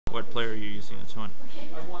what player are you using, and so on.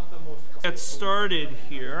 Get started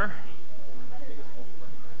here.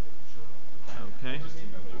 Okay.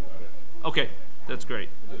 Okay, that's great.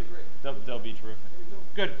 They'll be terrific.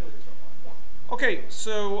 Good. Okay,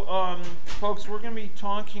 so folks, we're going to be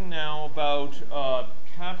talking now about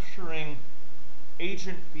capturing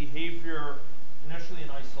agent behavior initially in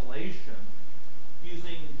isolation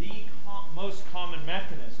using the most common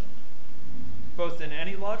mechanism, both in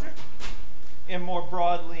AnyLogic and more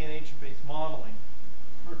broadly in agent-based modeling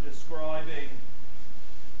for describing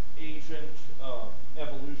agent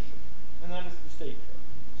evolution. And that is the state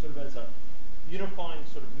chart, sort of as a unifying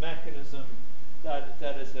sort of mechanism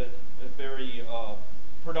that is a very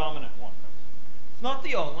predominant one. It's not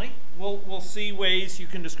the only. We'll see ways you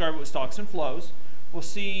can describe it with stocks and flows. We'll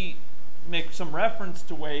make some reference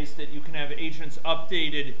to ways that you can have agents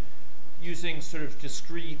updated using sort of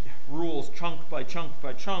discrete rules, chunk by chunk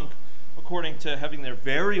by chunk, according to having their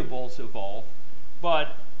variables evolve.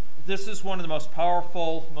 But this is one of the most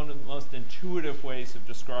powerful, one of the most intuitive ways of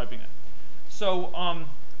describing it. So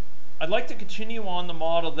I'd like to continue on the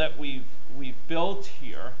model that we've built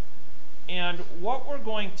here. And what we're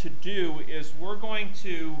going to do is we're going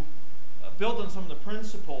to build on some of the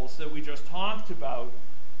principles that we just talked about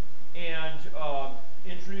and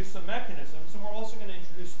introduce some mechanisms. And we're also going to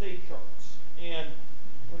introduce state charts. And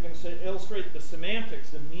we're going to illustrate the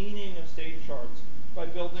semantics, the meaning of state charts, by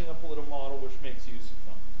building up a little model which makes use of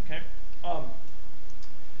them. Okay?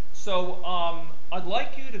 So I'd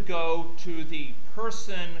like you to go to the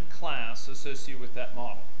person class associated with that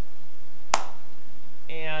model.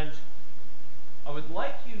 And I would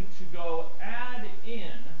like you to go add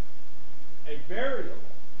in a variable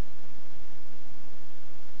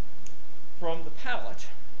from the palette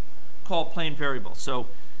called plain variable. So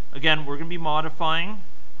again, we're going to be modifying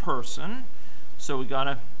person. So we got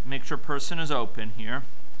to make sure person is open here.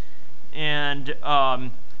 And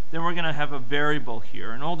then we're going to have a variable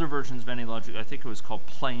here. In older versions of AnyLogic, I think it was called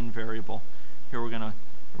plain variable. Here we're going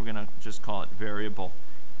to just call it variable.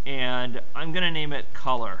 And I'm going to name it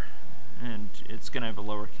color. And it's going to have a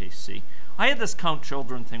lowercase c. I had this count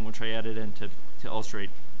children thing, which I added in to illustrate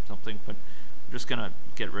something, but I'm just going to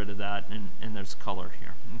get rid of that, and there's color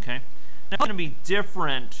here. Okay? Now, it's going to be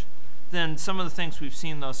different than some of the things we've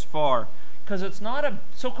seen thus far, because it's not a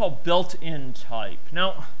so-called built-in type.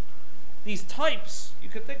 Now, these types, you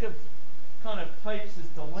could think of kind of types as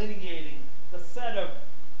delineating the set of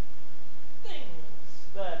things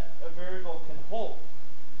that a variable can hold,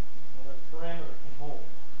 or a parameter can hold.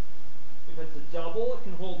 If it's a double, it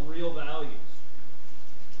can hold real values.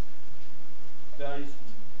 Values,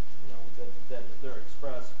 that they're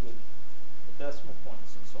expressed with decimal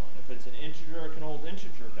points and so on. If it's an integer, it can hold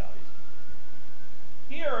integer values.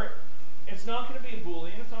 Here, it's not going to be a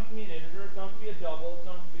Boolean, it's not going to be an integer, it's not going to be a double, it's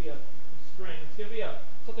not going to be a string, it's going to be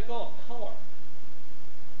what they call a color.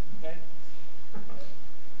 Okay?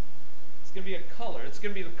 It's going to be a color. It's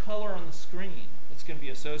going to be the color on the screen that's going to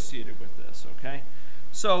be associated with this. Okay?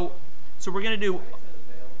 So we're going to do.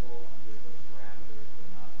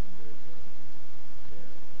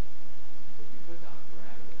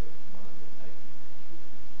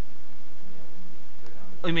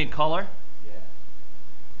 You mean color?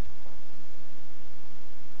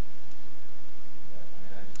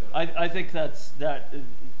 I think that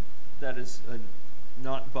is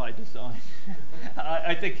not by design.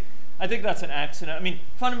 I think that's an accident. I mean,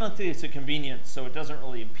 fundamentally, it's a convenience, so it doesn't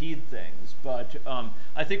really impede things. But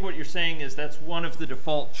I think what you're saying is that's one of the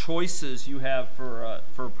default choices you have for a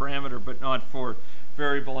parameter, but not for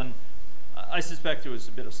variable. And I suspect there was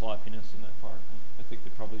a bit of sloppiness in that part. I think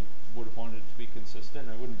they probably would have wanted it to be consistent.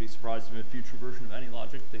 I wouldn't be surprised if in a future version of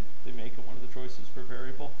AnyLogic they make it one of the choices for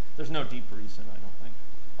variable. There's no deep reason, I don't think.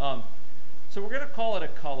 So we're going to call it a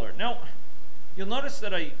color. Now, you'll notice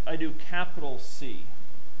that I do capital C,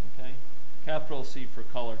 okay? Capital C for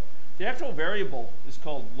color. The actual variable is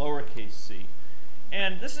called lowercase c.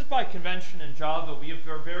 And this is by convention in Java. We have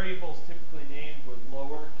our variables typically named with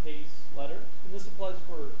lowercase letters. And this applies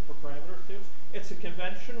for parameters too. It's a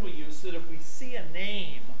convention we use so that if we see a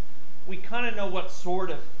name, we kind of know what sort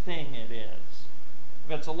of thing it is.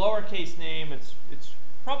 If it's a lowercase name, it's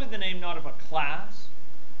probably the name not of a class,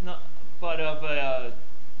 but of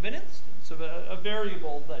an instance, of a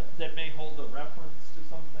variable that may hold a reference to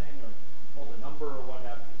something or hold a number or what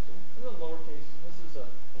have you. So this is a lowercase, and this is a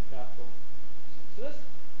capital. So this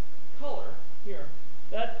color here,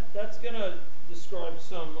 that's going to describe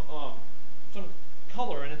some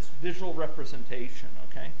color in its visual representation.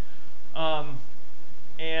 Okay,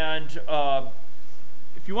 and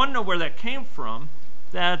if you want to know where that came from,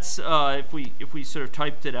 that's if we sort of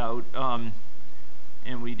typed it out.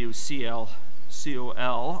 and we do CL,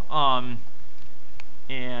 COL,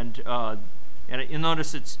 and you'll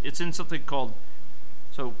notice it's in something called,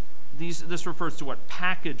 so this refers to what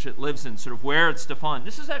package it lives in, sort of where it's defined.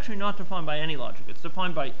 This is actually not defined by AnyLogic. It's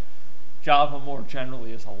defined by Java more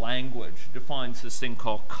generally as a language. It defines this thing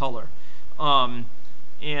called color.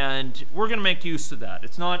 And we're going to make use of that.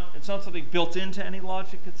 It's not something built into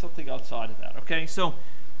AnyLogic. It's something outside of that. Okay, so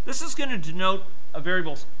this is going to denote a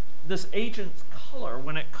variable's, this agent's color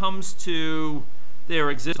when it comes to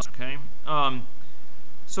their existence. Okay,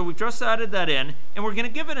 so we've just added that in, and we're going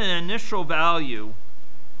to give it an initial value,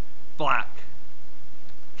 black,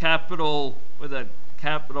 capital with a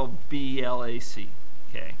capital BLAC.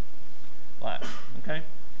 Okay, black. Okay,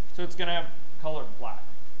 so it's going to have color black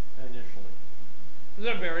initially. Is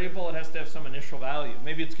that a variable? It has to have some initial value.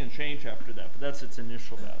 Maybe it's going to change after that, but that's its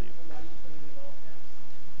initial value.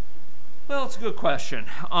 Well, it's a good question.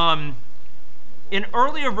 In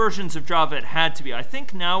earlier versions of Java, it had to be. I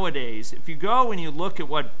think nowadays, if you go and you look at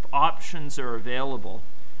what options are available,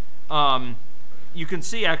 you can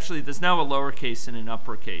see actually there's now a lowercase and an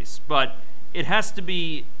uppercase, but it has to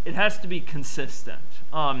be consistent.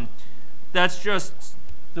 That's just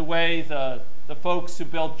the way the folks who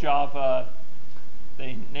built Java,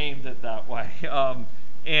 they named it that way.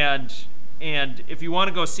 And if you want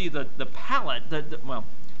to go see the palette,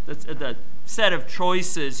 the set of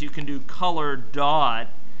choices, you can do color dot,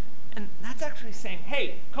 and that's actually saying,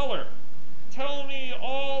 hey, color, tell me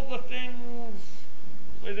all the things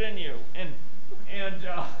within you, and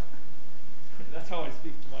that's how I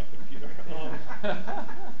speak to my computer.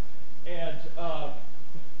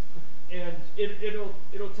 And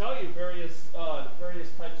it'll tell you various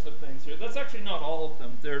types of things here. That's actually not all of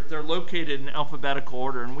them. They're located in alphabetical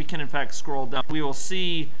order, and we can in fact scroll down. We will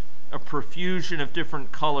see a profusion of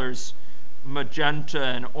different colors: magenta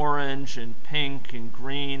and orange and pink and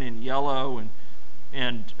green and yellow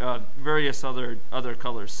and various other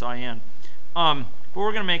colors, cyan. But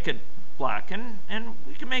we're going to make it black, and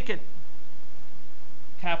we can make it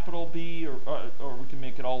capital B or we can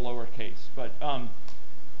make it all lowercase. But I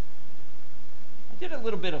did a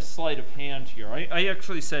little bit of sleight of hand here. I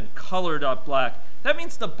actually said color.black. That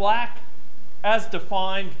means the black as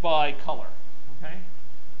defined by color. Okay?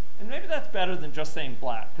 And maybe that's better than just saying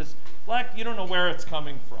black, because black, you don't know where it's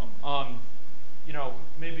coming from. You know,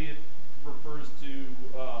 maybe it refers to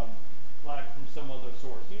black from some other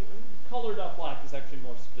source. Color.black is actually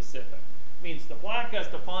more specific. It means the black as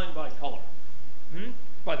defined by color.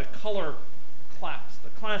 By the color class,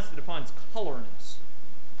 the class that defines colorness.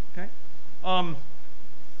 Okay?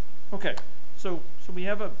 Okay, so we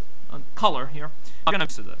have a color here. I'm going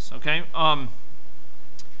to this, okay?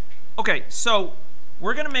 Okay, so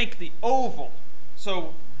we're going to make the oval.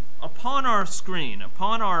 So upon our screen,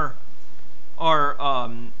 upon our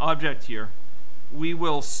object here, we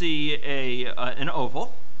will see an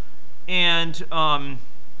oval, and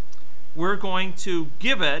we're going to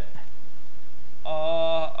give it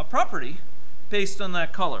a property based on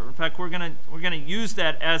that color. In fact, we're gonna use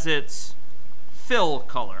that as its fill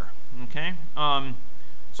color. Okay. I'll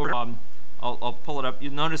pull it up. You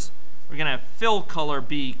notice we're gonna have fill color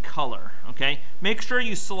be color. Okay. Make sure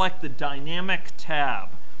you select the dynamic tab.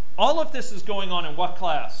 All of this is going on in what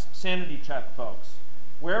class? Sanity check, folks.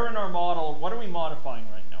 Where in our model? What are we modifying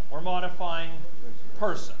right now? We're modifying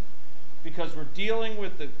person, because we're dealing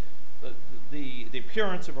with the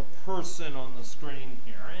appearance of a person on the screen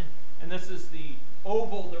here, and this is the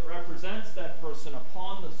oval that represents that person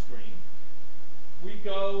upon the screen. We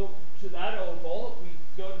go to that oval, we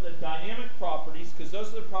go to the dynamic properties, because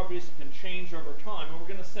those are the properties that can change over time, and we're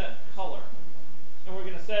going to set color. And we're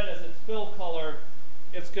going to set as its fill color,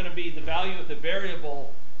 it's going to be the value of the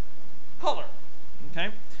variable color.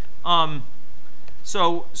 Okay?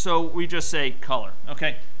 So we just say color.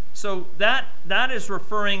 Okay? So that is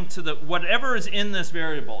referring to the whatever is in this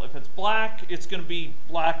variable. If it's black, it's going to be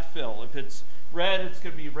black fill. If it's red, it's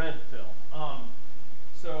going to be red fill.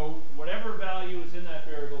 So whatever value is in that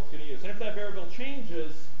variable, it's going to use. And if that variable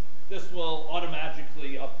changes, this will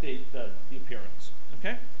automatically update the appearance.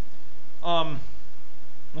 Okay?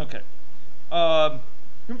 Okay.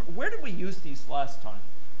 Remember, where did we use these last time?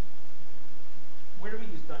 Where did we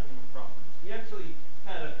use dynamic properties? We actually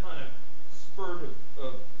had a kind of spurt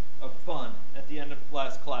of fun at the end of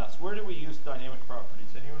last class. Where did we use dynamic properties?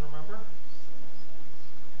 Anyone remember?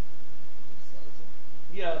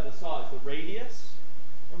 Yeah, the size, the radius.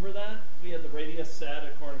 Remember that? We had the radius set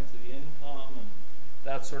according to the income and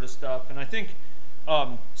that sort of stuff. And I think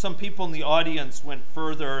some people in the audience went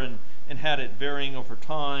further and had it varying over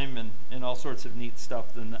time and all sorts of neat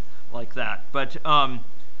stuff like that. But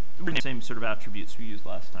the same sort of attributes we used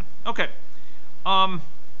last time. Okay.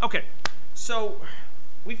 Okay. So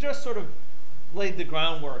we've just sort of laid the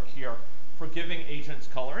groundwork here for giving agents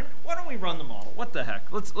color. And why don't we run the model? What the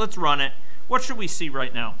heck? Let's run it. What should we see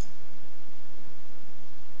right now?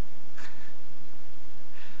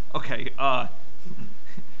 Okay.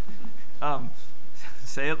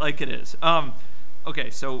 Say it like it is. Okay.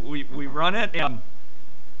 So we run it,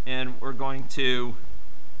 and we're going to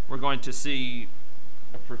see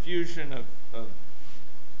a profusion of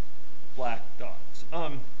black dots.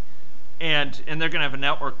 And they're going to have a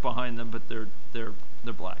network behind them, but they're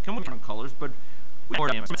black. And we different colors, but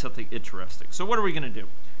something interesting. So what are we going to do?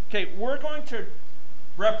 Okay, we're going to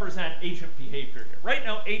represent agent behavior here. Right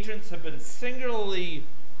now, agents have been singularly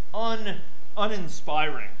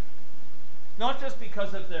uninspiring, not just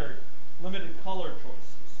because of their limited color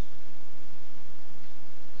choices,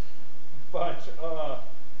 but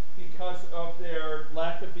because of their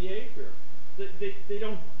lack of behavior. They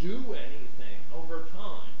don't do anything over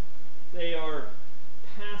time. They are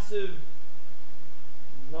passive,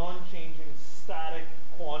 non-changing, static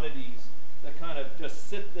quantities that kind of just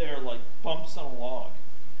sit there like bumps on a log.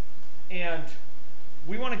 And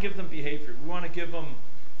we want to give them behavior. We want to give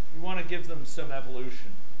them some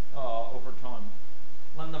evolution over time.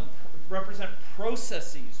 Let them represent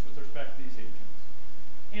processes with respect to these agents.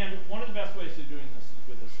 And one of the best ways of doing this is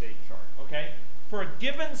with a state chart. Okay. For a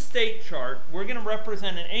given state chart, we're going to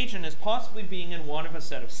represent an agent as possibly being in one of a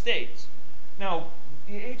set of states. Now,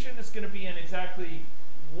 the agent is going to be in exactly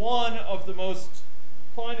one of the most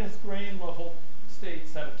finest grain level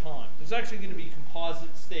states at a time. There's actually going to be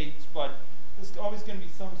composite states, but there's always going to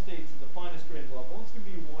be some states at the finest grain level. It's going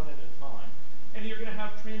to be one at a time. And you're going to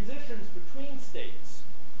have transitions between states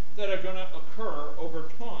that are going to occur over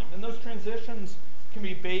time. And those transitions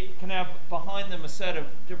can have behind them a set of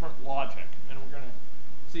different logic. And we're going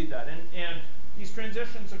to see that. And these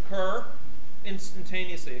transitions occur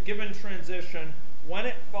instantaneously. A given transition, when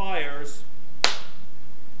it fires,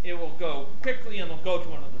 it will go quickly and it'll go to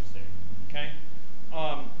another state. Okay?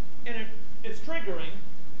 And it's triggering,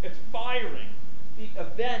 it's firing. The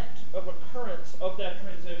event of occurrence of that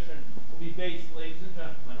transition will be based, ladies and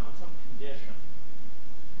gentlemen, on some condition.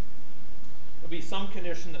 There'll be some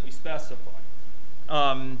condition that we specify.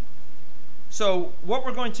 So what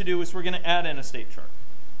we're going to do is we're going to add in a state chart.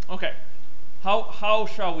 Okay, how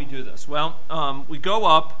shall we do this? Well, we go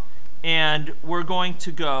up and we're going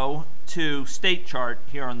to go to state chart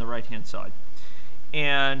here on the right-hand side.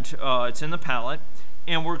 And it's in the palette.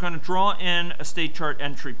 And we're going to draw in a state chart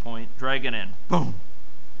entry point, drag it in, boom.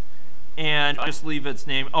 And just leave its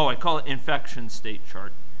name. Oh, I call it infection state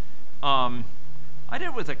chart. I did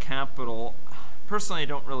it with a capital. Personally, I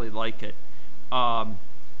don't really like it.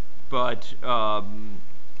 But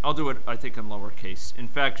I'll do it, I think, in lowercase.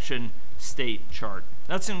 Infection state chart.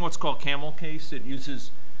 That's in what's called camel case. It uses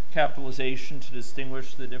capitalization to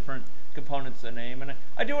distinguish the different components of the name. And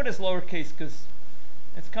I do it as lowercase because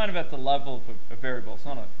it's kind of at the level of a variable. It's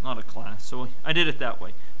not a class. So I did it that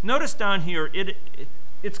way. Notice down here,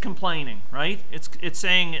 it's complaining, right? It's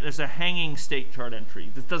saying there's a hanging state chart entry.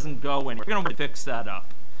 This doesn't go anywhere. We're going to fix that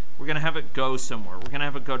up. We're going to have it go somewhere. We're going to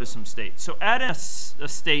have it go to some state. So add in a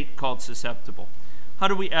state called susceptible. How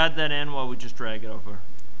do we add that in? Well, we just drag it over.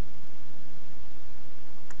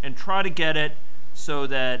 And try to get it so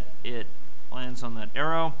that it lands on that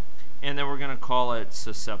arrow. And then we're going to call it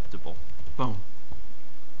susceptible. Boom.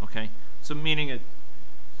 Okay? So meaning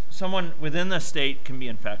someone within the state can be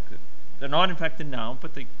infected. They're not infected now,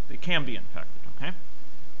 but they can be infected. Okay?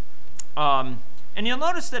 And you'll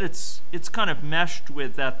notice that it's kind of meshed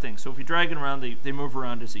with that thing. So if you drag it around, they move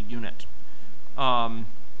around as a unit. That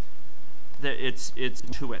it's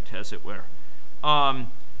to it, as it were.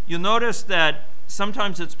 You'll notice that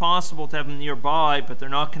sometimes it's possible to have them nearby, but they're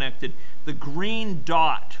not connected. The green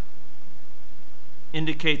dot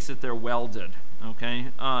indicates that they're welded. Okay.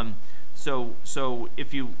 So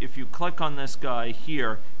if you click on this guy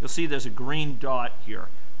here, you'll see there's a green dot here.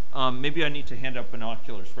 Maybe I need to hand up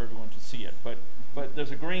binoculars for everyone to see it, but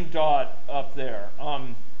there's a green dot up there. Out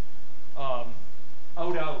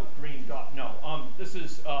green dot. No. This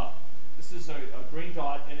is a green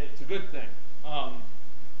dot, and it's a good thing.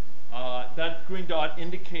 That green dot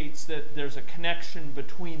indicates that there's a connection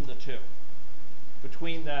between the two,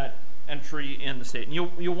 between that entry and the state. And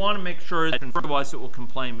you'll want to make sure that, otherwise it will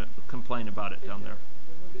complain about it down there.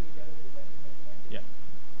 Yeah,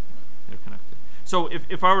 they're connected. So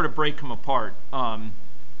if I were to break them apart,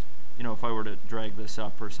 you know, if I were to drag this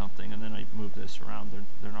up or something, and then I move this around,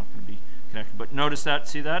 they're not going to be connected. But notice that,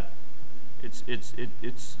 see that?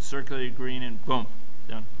 It's circulated green and boom,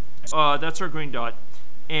 done. That's our green dot.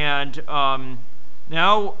 And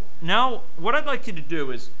now what I'd like you to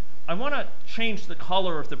do is I want to change the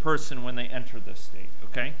color of the person when they enter this state,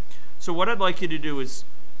 okay? So what I'd like you to do is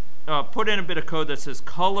put in a bit of code that says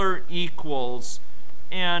color equals,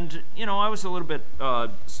 and you know, I was a little bit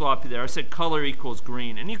sloppy there. I said color equals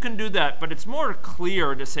green, and you can do that, but it's more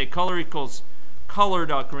clear to say color equals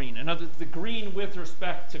color.green. In other words, the green with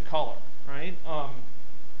respect to color, right?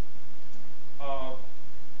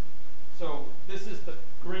 So this is the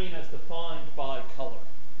green as defined by color.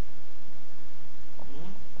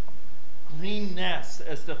 Greenness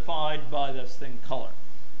as defined by this thing color,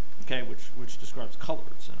 okay, which describes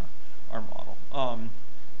colors in our model. So I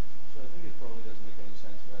think it probably doesn't make any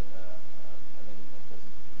sense, but I mean, that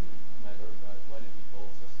doesn't matter. But why did you call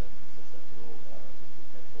susceptible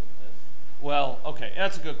as? Well, okay,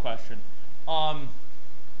 that's a good question.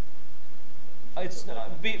 It's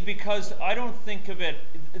because I don't think of it.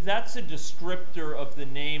 That's a descriptor of the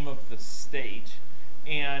name of the state,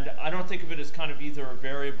 and I don't think of it as kind of either a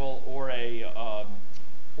variable or a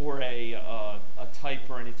type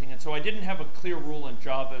or anything. And so I didn't have a clear rule in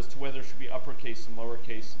Java as to whether it should be uppercase and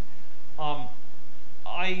lowercase.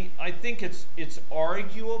 I think it's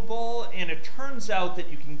arguable, and it turns out that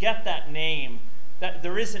you can get that name. That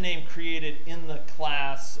there is a name created in the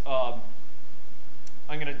class.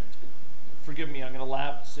 Forgive me, I'm going to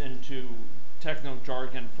lapse into techno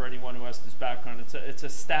jargon for anyone who has this background. It's a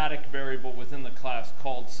static variable within the class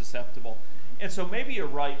called susceptible. And so maybe you're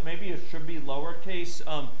right. Maybe it should be lowercase.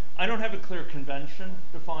 I don't have a clear convention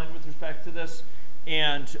defined with respect to this,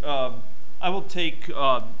 and I will take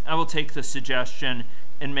the suggestion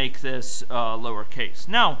and make this lowercase.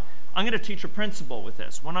 Now, I'm going to teach a principle with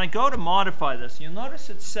this. When I go to modify this, you'll notice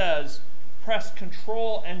it says press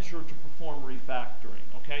Control Enter to perform refactoring.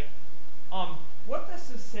 Okay. What this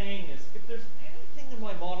is saying is if there's anything in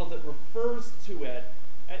my model that refers to it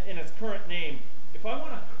in its current name, if I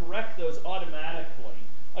want to correct those automatically,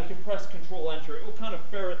 I can press Control Enter. It will kind of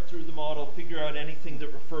ferret through the model, figure out anything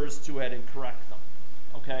that refers to it, and correct them.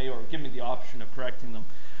 Okay, or give me the option of correcting them.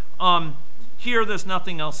 Here, there's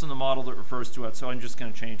nothing else in the model that refers to it, so I'm just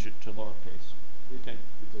going to change it to lowercase. Okay.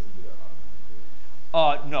 It doesn't do that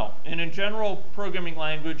automatically? No. And in general programming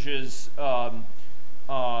languages,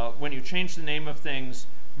 when you change the name of things,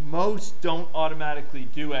 most don't automatically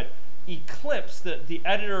do it. Eclipse, the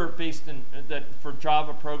editor based in for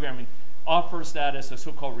Java programming, offers that as a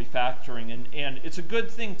so-called refactoring, and it's a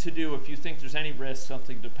good thing to do if you think there's any risk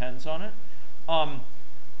something depends on it.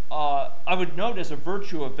 I would note as a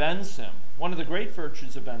virtue of NSYM, one of the great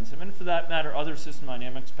virtues of NSYM, and for that matter other system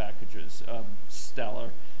dynamics packages,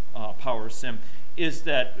 Stellar, PowerSim, is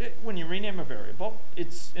that when you rename a variable,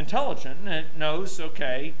 it's intelligent and it knows,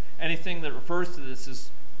 okay, anything that refers to this is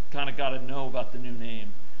kind of got to know about the new name.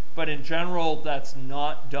 But in general, that's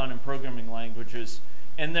not done in programming languages,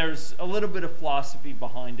 and there's a little bit of philosophy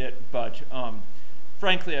behind it, but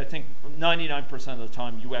frankly, I think 99% of the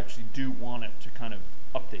time you actually do want it to kind of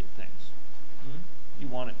update things. You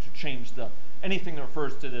want it to change anything that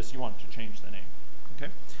refers to this, you want it to change the name. Okay?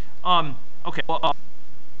 Okay, well,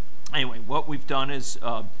 anyway, what we've done is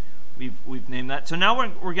we've named that. So now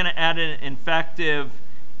we're going to add an infective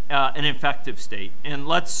state, and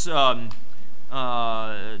let's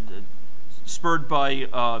spurred by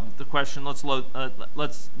the question, let's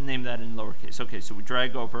name that in lowercase. Okay, so we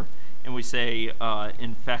drag over and we say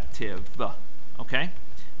infective. Okay,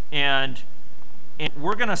 and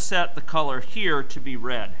we're going to set the color here to be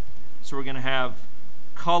red. So we're going to have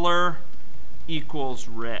color equals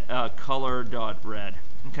red, color.red.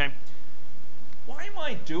 Okay. Why am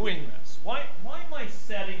I doing this? Why am I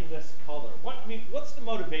setting this color? What's the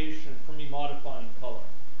motivation for me modifying color?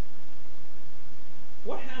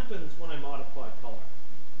 What happens when I modify color?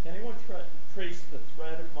 Can anyone trace the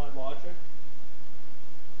thread of my logic?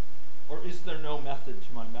 Or is there no method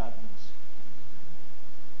to my madness?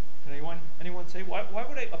 Can anyone say why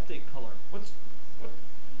would I update color? What?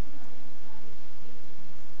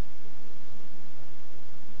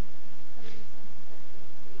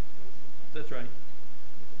 That's right.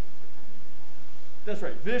 That's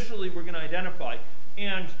right. Visually, we're going to identify.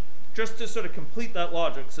 And just to sort of complete that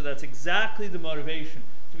logic, so that's exactly the motivation.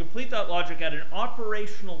 To complete that logic at an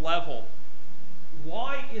operational level,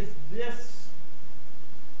 why is this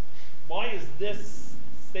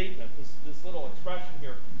statement, this little expression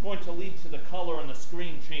here, going to lead to the color on the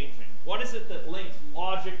screen changing? What is it that links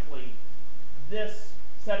logically this,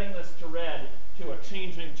 setting this to red, to a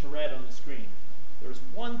changing to red on the screen? There's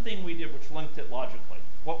one thing we did which linked it logically.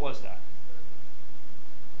 What was that?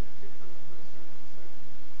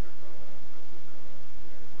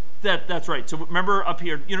 That's right. So remember up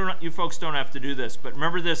here, you folks don't have to do this, but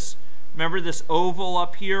remember this oval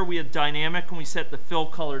up here? We had dynamic and we set the fill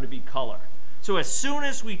color to be color. So as soon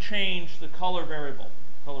as we change the color variable,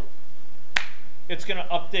 it's going to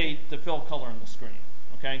update the fill color on the screen.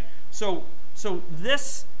 Okay? So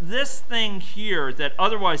this thing here that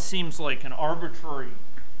otherwise seems like an arbitrary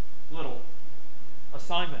little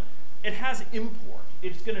assignment, it has import.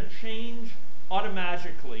 It's going to change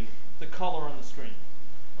automatically the color on the screen.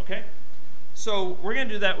 Okay? So we're going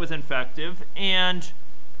to do that with infective, and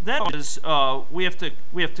then we have to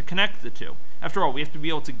connect the two. After all, we have to be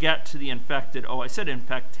able to get to the infected. Oh, I said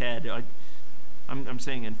infected. I'm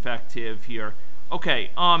saying infective here.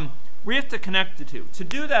 Okay. We have to connect the two. To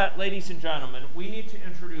do that, ladies and gentlemen, we need to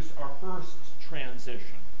introduce our first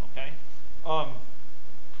transition. Okay. So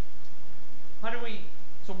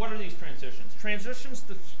what are these transitions? Transitions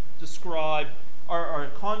describe are a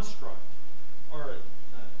construct or a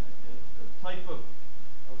type of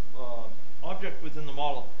object within the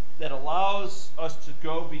model that allows us to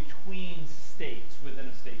go between states within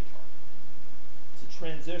a state chart. It's a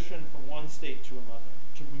transition from one state to another,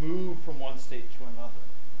 to move from one state to another,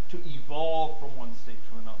 to evolve from one state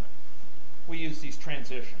to another. We use these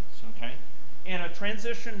transitions, okay? And a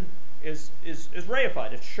transition is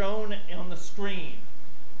reified. It's shown on the screen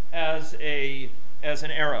as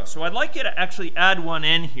an arrow. So I'd like you to actually add one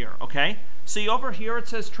in here, okay? See over here it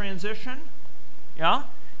says transition, yeah?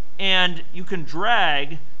 And you can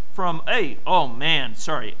drag from, oh man,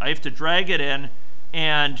 sorry, I have to drag it in,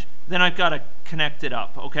 and then I've got to connect it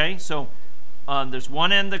up, okay? So there's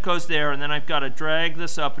one end that goes there, and then I've got to drag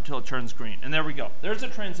this up until it turns green. And there we go. There's a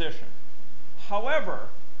transition. However,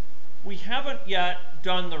 we haven't yet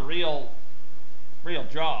done the real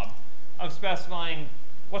job of specifying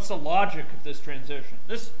what's the logic of this transition.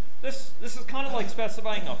 This is kind of like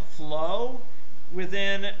specifying a flow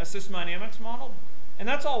within a system dynamics model, and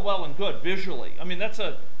that's all well and good visually. I mean, that's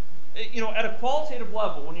at a qualitative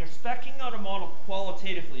level, when you're speccing out a model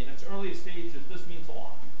qualitatively in its earliest stages, this means a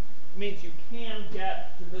lot. It means you can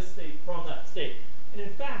get to this state from that state. And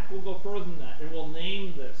in fact, we'll go further than that, and we'll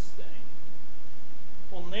name this thing.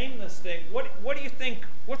 We'll name this thing. What do you think?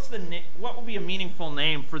 What would be a meaningful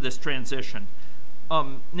name for this transition?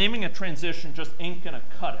 Naming a transition just ain't gonna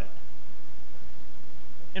cut it.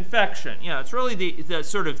 Infection. Yeah, it's really the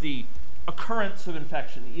sort of the occurrence of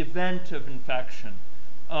infection, the event of infection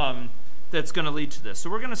that's going to lead to this. So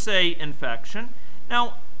we're going to say infection.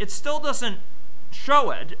 Now, it still doesn't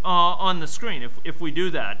show it on the screen if we do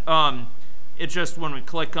that. It just, when we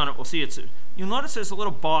click on it, we'll see you'll notice there's a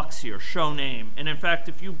little box here, show name. And in fact,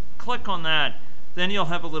 if you click on that, then you'll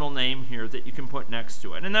have a little name here that you can put next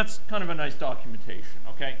to it. And that's kind of a nice documentation,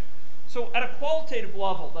 okay? So at a qualitative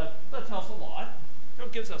level, that tells a lot.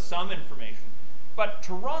 It gives us some information. But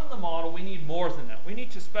to run the model, we need more than that. We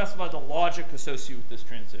need to specify the logic associated with this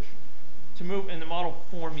transition to move in the model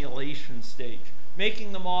formulation stage,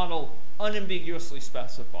 making the model unambiguously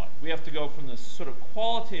specified. We have to go from this sort of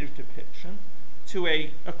qualitative depiction to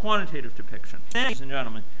a quantitative depiction. Ladies and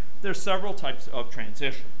gentlemen, there's several types of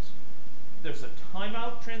transitions. There's a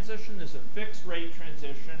timeout transition, there's a fixed rate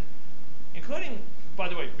transition, including, by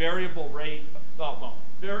the way, variable rate.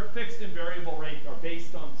 Fixed and variable rate are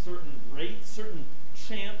based on certain rates, certain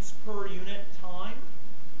chance per unit time,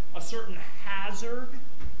 a certain hazard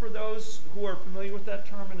for those who are familiar with that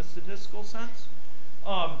term in a statistical sense.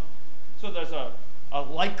 So there's a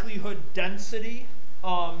likelihood density.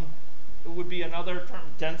 It would be another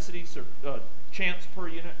term, density, so chance per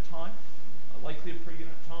unit time, a likelihood per unit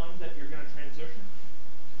time that you're going to transition.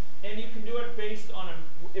 And you can do it based on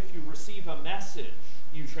if you receive a message,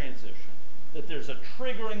 you transition. That there's a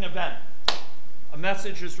triggering event. A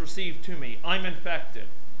message is received to me, I'm infected,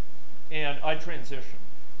 and I transition.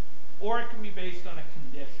 Or it can be based on a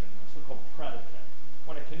condition, a so-called predicate.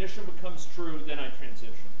 When a condition becomes true, then I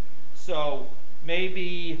transition. So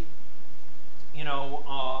maybe,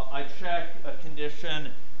 I check a condition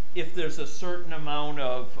if there's a certain amount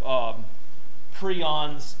of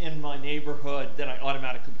prions in my neighborhood, then I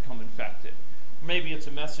automatically become infected. Maybe it's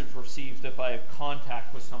a message received if I have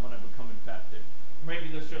contact with someone, I become infected. Or maybe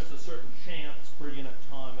there's just a certain chance per unit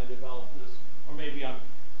time I develop this. Or maybe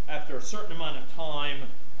after a certain amount of time,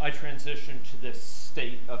 I transition to this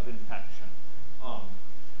state of infection.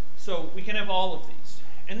 So we can have all of these.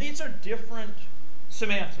 And these are different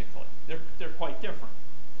semantically. They're quite different.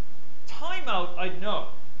 Timeout, I know,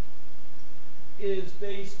 is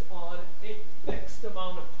based on a fixed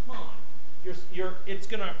amount of time. It's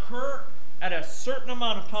going to occur at a certain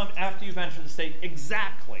amount of time after you've entered the state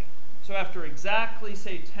exactly. So after exactly,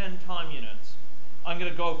 say, 10 time units, I'm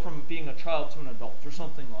going to go from being a child to an adult, or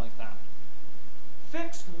something like that.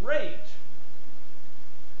 Fixed rate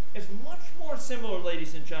is much more similar,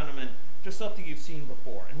 ladies and gentlemen, to something you've seen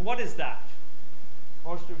before. And what is that?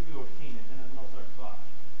 Most of you have seen it in another class.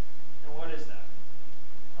 And what is that?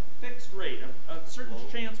 A fixed rate, a certain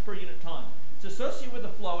chance per unit time. It's associated with a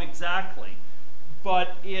flow, exactly.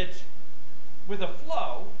 But with a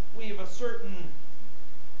flow, we have a certain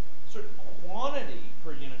quantity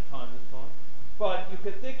per unit time that's going. But you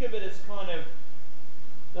could think of it as kind of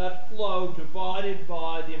that flow divided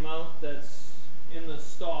by the amount that's in the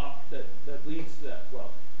stock that leads to that flow.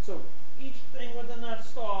 So each thing within that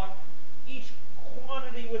stock, each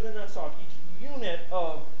quantity within that stock, each unit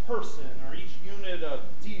of person, or each unit of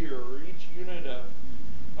deer, or each unit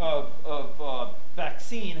of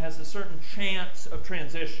vaccine has a certain chance of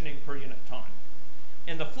transitioning per unit time.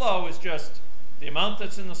 And the flow is just the amount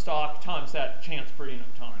that's in the stock times that chance per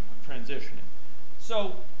unit time of transitioning.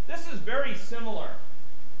 So this is very similar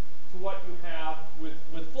to what you have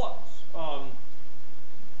with flows.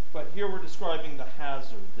 But here we're describing the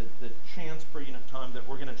hazard, the chance per unit time that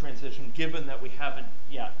we're going to transition, given that we haven't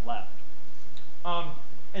yet left.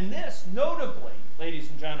 And this, notably, ladies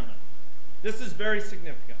and gentlemen, this is very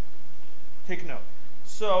significant. Take note.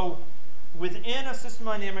 So within a system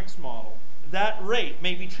dynamics model, that rate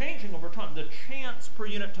may be changing over time. The chance per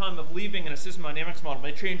unit time of leaving in a system dynamics model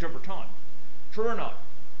may change over time. True or not?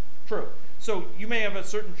 True. So you may have a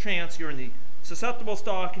certain chance, you're in the susceptible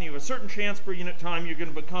stock, and you have a certain chance per unit time you're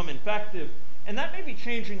going to become infective. And that may be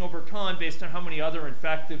changing over time based on how many other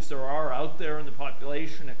infectives there are out there in the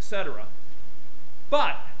population, etc.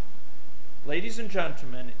 But, ladies and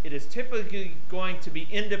gentlemen, it is typically going to be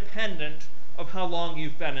independent of how long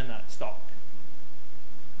you've been in that stock.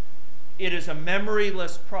 It is a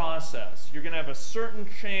memoryless process. You're going to have a certain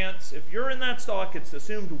chance. If you're in that stock, it's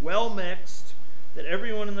assumed well mixed, that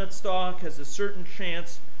everyone in that stock has a certain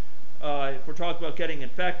chance. If we're talking about getting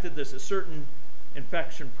infected, there's a certain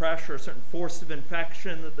infection pressure, a certain force of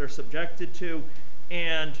infection that they're subjected to.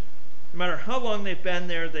 And no matter how long they've been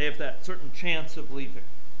there, they have that certain chance of leaving.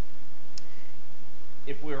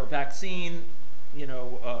 If we're a vaccine,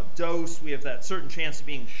 dose, we have that certain chance of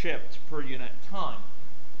being shipped per unit time.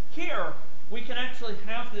 Here, we can actually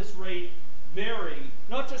have this rate vary,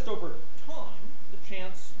 not just over time, the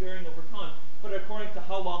chance varying over time, but according to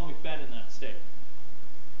how long we've been in that state.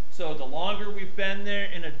 So the longer we've been there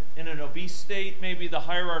in an obese state, maybe the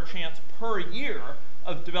higher our chance per year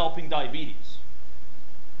of developing diabetes.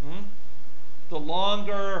 The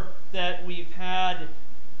longer that we've had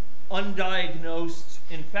undiagnosed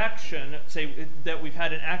infection, say that we've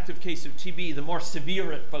had an active case of TB, the more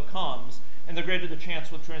severe it becomes, and the greater the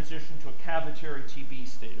chance we'll transition to a cavitary TB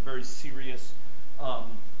state, a very serious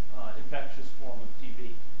infectious form of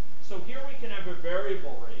TB. So here we can have a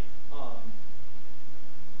variable rate.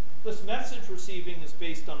 This message receiving is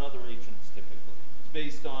based on other agents typically. It's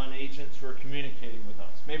based on agents who are communicating with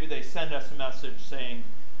us. Maybe they send us a message saying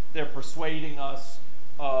they're persuading us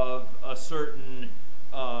of a certain,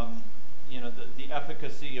 the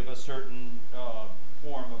efficacy of a certain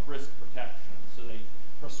form of risk protection. So they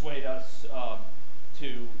persuade us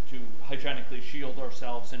to hygienically shield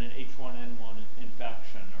ourselves in an H1N1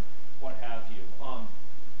 infection or what have you.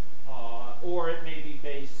 Or it may be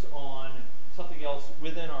based on something else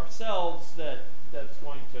within ourselves that's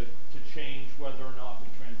going to change whether or not we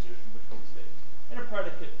transition between states. And a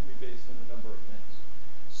predicate can be based on a number of things.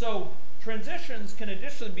 So transitions can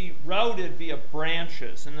additionally be routed via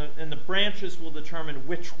branches, and the branches will determine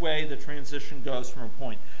which way the transition goes from a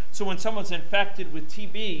point. So when someone's infected with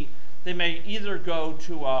TB, they may either go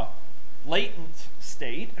to a latent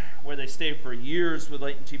state, where they stay for years with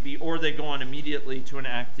latent TB, or they go on immediately to an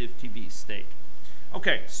active TB state.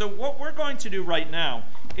 Okay, so what we're going to do right now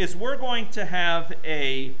is we're going to have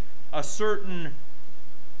a certain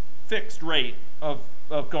fixed rate of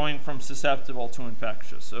going from susceptible to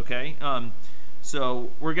infectious, okay? So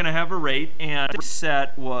we're going to have a rate, and the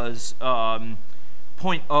set was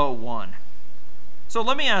 0.01. So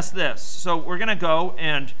let me ask this. So we're going to go,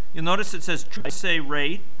 and you'll notice it says say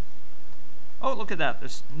rate. Oh, look at that.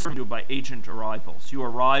 This is by agent arrivals. You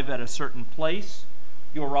arrive at a certain place.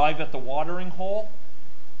 You arrive at the watering hole.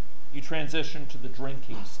 You transition to the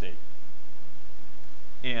drinking state.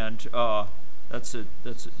 And that's a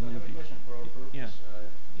So I have a question for our purpose. Yeah.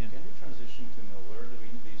 Can you transition to nowhere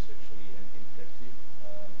during this actually an infective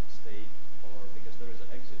state, or because there is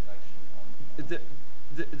an exit action on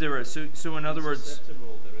there is. So in other words,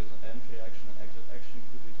 susceptible, there is an entry action and exit action.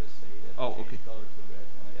 Could we just say that change color to red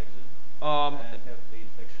when I exit and have the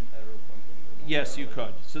infection arrow pointing? Yes, you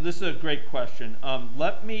could. So this is a great question.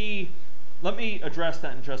 Let me let me address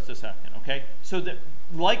that in just a second, okay? So that,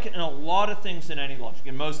 like in a lot of things in AnyLogic,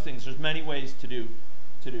 in most things, there's many ways to do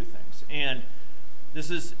things. And this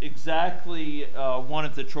is exactly one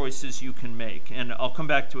of the choices you can make. And I'll come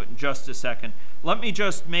back to it in just a second. Let me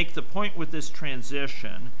just make the point with this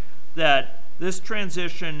transition that this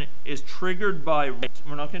transition is triggered by rate.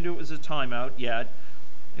 We're not going to do it as a timeout yet.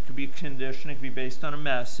 It could be a condition. It could be based on a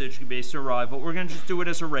message. It could be based on arrival. We're going to just do it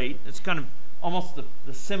as a rate. It's kind of almost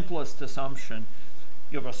the simplest assumption.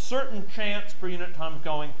 You have a certain chance per unit time of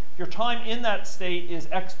going. Your time in that state is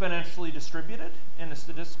exponentially distributed in a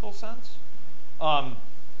statistical sense.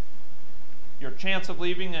 Your chance of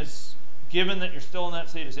leaving is, given that you're still in that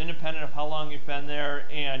state, is independent of how long you've been there,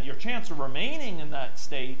 and your chance of remaining in that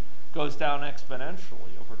state goes down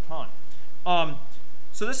exponentially over time.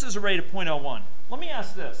 So this is a rate of 0.01. Let me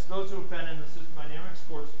ask this. Those who have been in the system dynamics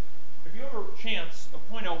course, if you have a chance of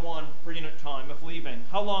 0.01 per unit time of leaving,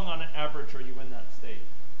 how long on average are you in that state?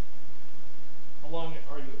 How long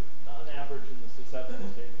are you on average in the susceptible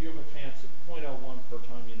state? If you have a chance of 0.01 per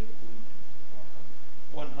time unit of leaving?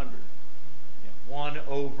 100. Yeah, 1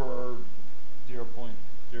 over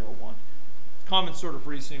 0.01. Common sort of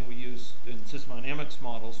reasoning we use in system dynamics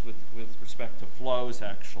models with respect to flows,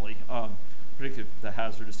 actually, particularly if the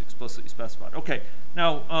hazard is explicitly specified. Okay,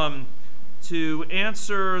 now to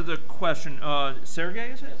answer the question,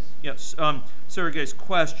 Sergey, is it? Yes. Yes, Sergey's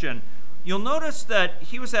question. You'll notice that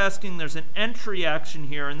he was asking there's an entry action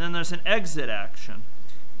here, and then there's an exit action.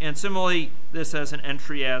 And similarly, this has an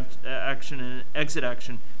entry action and an exit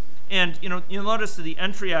action. And you'll notice that the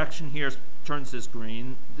entry action here turns this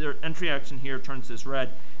green. The entry action here turns this red.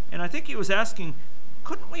 And I think he was asking,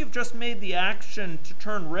 couldn't we have just made the action to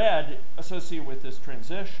turn red associated with this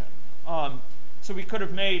transition? So we could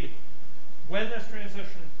have made, when this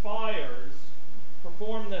transition fires,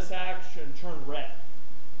 perform this action, turn red.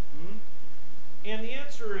 And the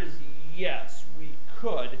answer is yes, we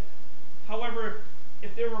could. However,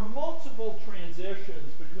 if there were multiple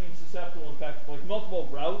transitions between susceptible and infectable, like multiple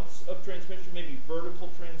routes of transmission, maybe vertical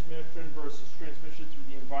transmission versus transmission through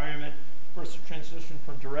the environment versus transition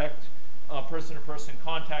from direct person-to-person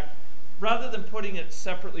contact, rather than putting it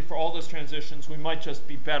separately for all those transitions, we might just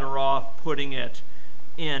be better off putting it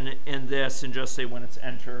in this and just say when it's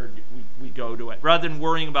entered, we go to it, rather than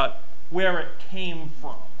worrying about where it came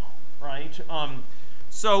from, right?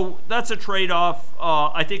 So that's a trade-off.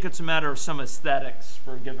 I think it's a matter of some aesthetics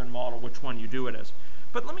for a given model, which one you do it as.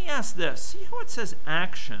 But let me ask this. See how it says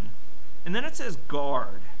action, and then it says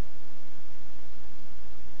guard.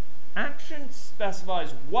 Action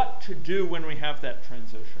specifies what to do when we have that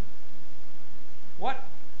transition. What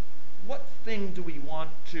thing do we want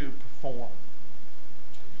to perform?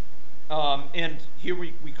 And here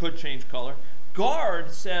we could change color.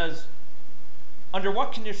 Guard says, under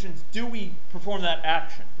what conditions do we perform that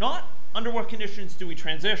action? Not under what conditions do we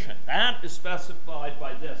transition. That is specified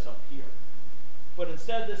by this up here. But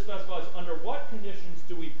instead, this specifies under what conditions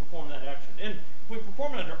do we perform that action. And if we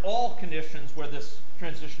perform it under all conditions where this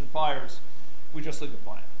transition fires, we just leave it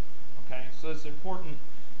blank. Okay, so it's an important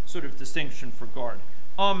sort of distinction for guard.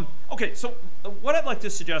 Okay, so what I'd like to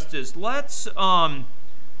suggest is let's run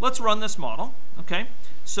this model. Okay,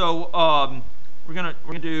 so we're gonna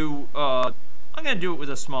do. I'm going to do it with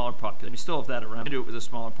a smaller population. We still have that around. I'm going to do it with a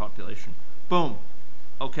smaller population. Boom.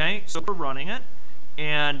 Okay, so we're running it,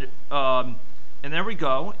 and there we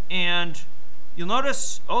go. And you'll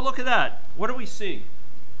notice, oh, look at that. What do we see?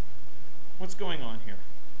 What's going on here?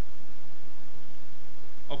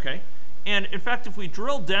 Okay, and in fact, if we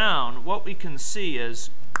drill down, what we can see is,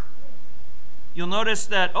 you'll notice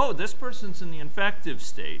that, oh, this person's in the infective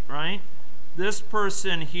state, right? This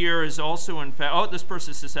person here is also in fact, oh, this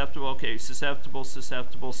person is susceptible. Okay, susceptible,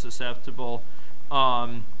 susceptible, susceptible.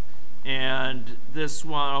 And this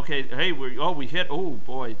one, okay, hey, we hit, oh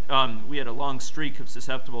boy, we had a long streak of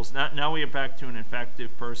susceptibles. Now we are back to an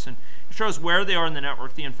infective person. It shows where they are in the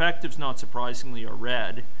network. The infectives, not surprisingly, are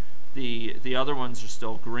red. The other ones are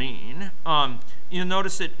still green. You'll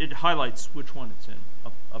notice it highlights which one it's in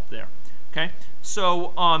up there. Okay,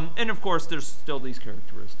 so, and of course, there's still these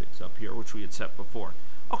characteristics up here, which we had set before.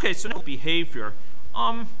 Okay, so now behavior.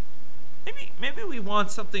 Maybe we want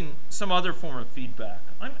some other form of feedback.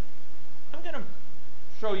 I'm going to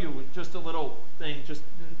show you just a little thing, just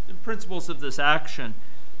the principles of this action.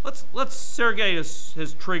 Sergey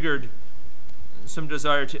has triggered some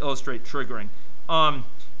desire to illustrate triggering.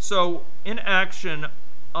 So in action,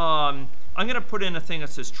 I'm going to put in a thing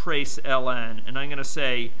that says trace ln, and I'm going to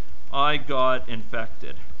say, I got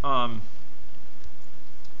infected.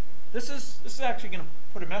 This is actually going to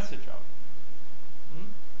put a message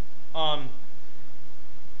out.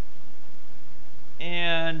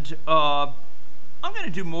 And I'm going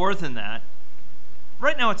to do more than that.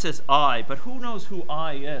 Right now it says I, but who knows who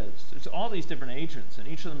I is? There's all these different agents, and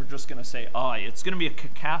each of them are just going to say I. It's going to be a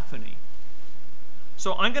cacophony.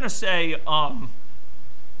 So I'm going to say, I'm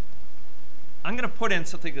going to put in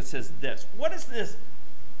something that says this. What is this?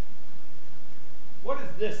 What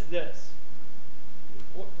is this?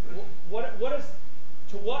 What is,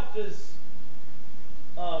 to what does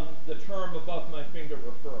the term above my finger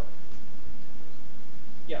refer?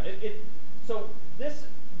 Yeah, so this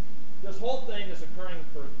whole thing is occurring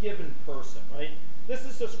for a given person, right? This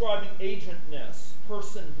is describing agentness,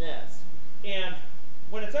 personness. And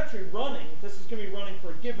when it's actually running, this is going to be running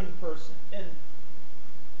for a given person. And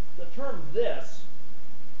the term this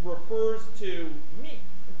refers to me.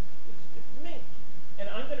 It's me. And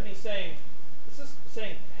I'm going to be saying, this is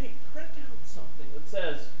saying, hey, print out something that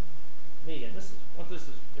says me. And this is what this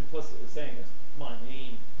is implicitly saying is my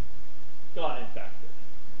name got infected.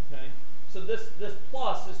 Okay? So this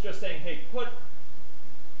plus is just saying, hey, put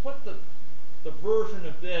the version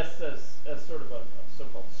of this as sort of a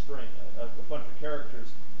so-called string, a bunch of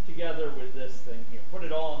characters together with this thing here. Put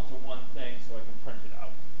it all into one thing so I can print it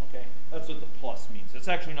out. Okay? That's what the plus means. It's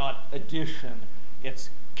actually not addition, it's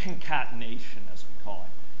concatenation, as we call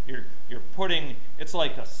it. You're putting, it's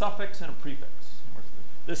like a suffix and a prefix.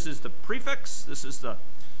 This is the prefix, this is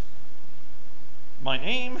my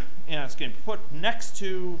name, and it's going to be put next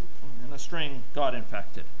to in a string got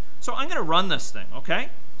infected. So I'm going to run this thing, okay?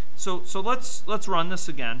 So let's run this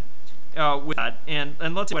again with that, and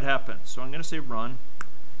let's see what happens. So I'm going to say run.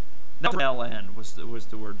 Now ln was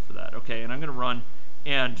the word for that, okay? And I'm going to run,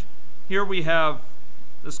 and here we have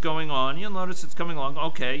this going on. You'll notice it's coming along.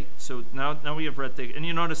 Okay, so now we have read the, and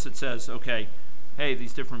you notice it says, okay, hey,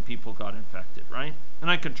 these different people got infected, right?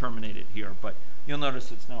 And I can terminate it here, but you'll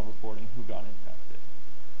notice it's now reporting who got infected.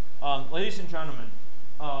 Ladies and gentlemen,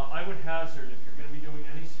 I would hazard, if you're going to be doing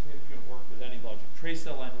any significant work with AnyLogic,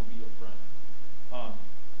 traceln will be your friend.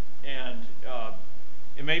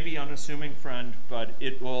 It may be unassuming friend, but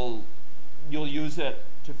you'll use it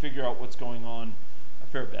to figure out what's going on a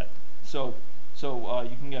fair bit. So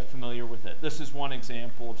you can get familiar with it. This is one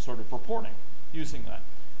example of sort of reporting using that.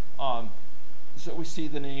 So we see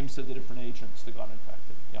the names of the different agents that got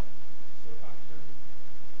infected. Yeah. So after,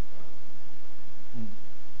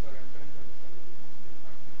 sorry, I'm trying to understand the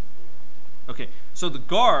action. Okay, so the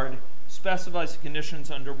guard specifies the conditions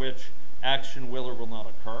under which action will or will not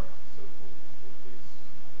occur. So for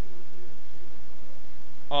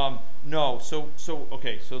this, No,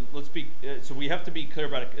 okay, so let's be, so we have to be clear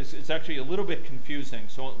about it. It's actually a little bit confusing.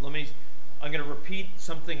 So I'm going to repeat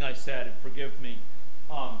something I said, and forgive me.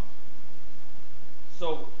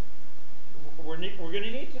 So we're going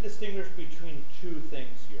to need to distinguish between two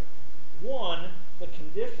things here. One, the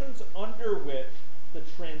conditions under which the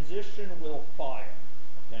transition will fire.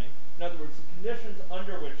 Okay? In other words, the conditions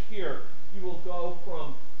under which here you will go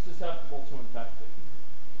from susceptible to infected.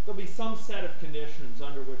 There'll be some set of conditions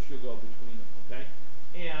under which you'll go between them. Okay?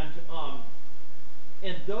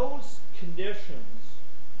 And those conditions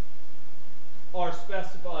are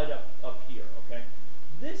specified up here. Okay?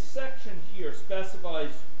 This section here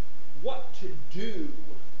specifies what to do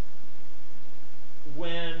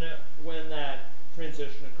when that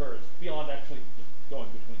transition occurs, beyond actually just going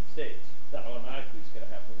between states. That automatically is going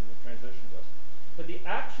to happen when the transition goes. But the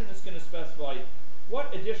action is going to specify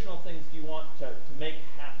what additional things do you want to make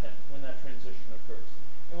happen when that transition occurs.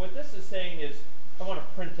 And what this is saying is, I want to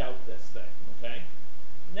print out this thing, okay?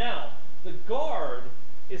 Now, the guard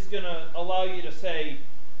is going to allow you to say,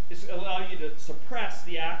 suppress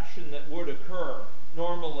the action that would occur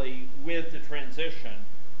normally with the transition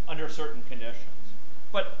under certain conditions.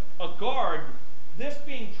 But a guard, this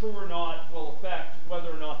being true or not, will affect whether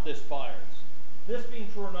or not this fires. This being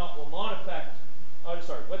true or not will not affect,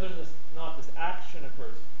 whether or not this action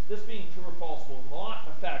occurs. This being true or false will not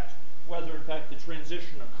affect whether in fact the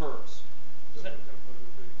transition occurs. so for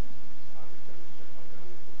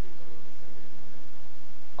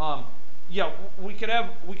example, Yeah, we could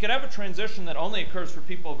have a transition that only occurs for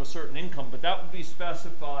people of a certain income, but that would be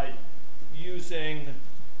specified using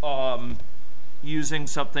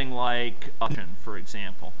something like option, for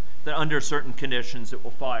example, that under certain conditions it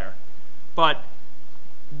will fire. But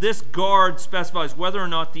this guard specifies whether or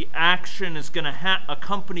not the action is going to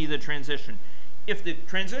accompany the transition. If the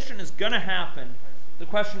transition is going to happen, the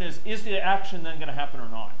question is the action then going to happen or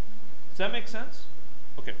not? Does that make sense?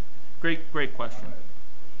 Okay, great question.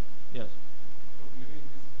 Yes. So given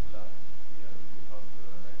this block here, you have the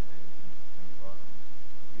right name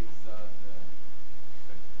is that the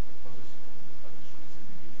position of the position is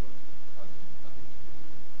individual, has nothing to do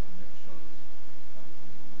with connections,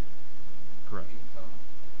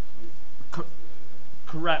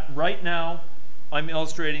 correct. Right now, I'm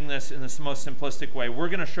illustrating this in the most simplistic way. We're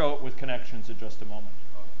going to show it with connections in just a moment.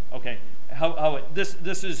 Okay.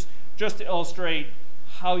 This is just to illustrate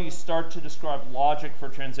how you start to describe logic for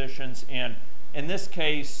transitions, and in this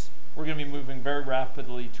case, we're going to be moving very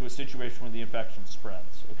rapidly to a situation where the infection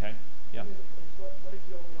spreads. Okay. Yeah. What if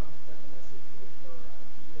you only want to send a message for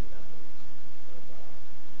even numbers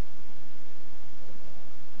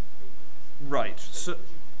of Right. So.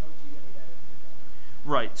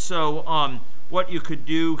 Right. So what you could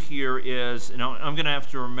do here is, you know, I'm going to have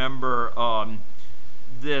to remember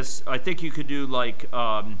this. I think you could do like,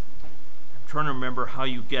 I'm trying to remember how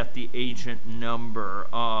you get the agent number.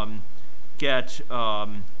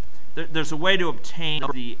 There's a way to obtain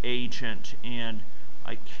the agent, and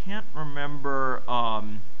I can't remember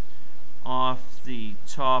off the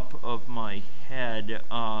top of my head.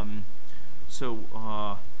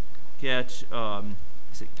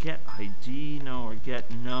 Is it get ID? No, or get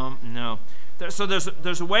num? No. So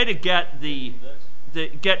there's a way to get the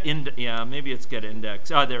get ind. Yeah, maybe it's get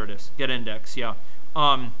index. Ah, there it is. Get index. Yeah.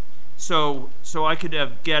 So I could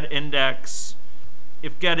have get index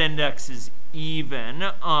if get index is even.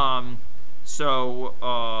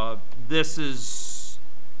 This is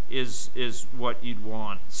what you'd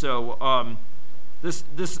want. So this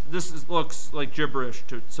looks like gibberish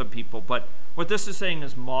to some people, but what this is saying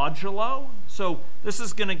is modulo. So this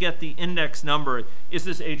is going to get the index number. Is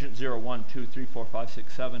this agent 0, 1, 2, 3, 4, 5,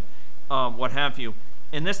 6, 7, what have you?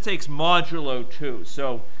 And this takes modulo 2.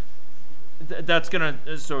 So that's going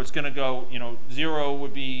to, so it's going to go, you know, 0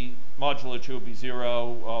 would be, modulo 2 would be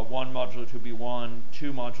 0, 1 modulo 2 would be 1,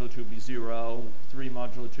 2 modulo 2 would be 0, 3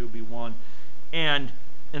 modulo 2 would be 1. And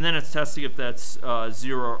then it's testing if that's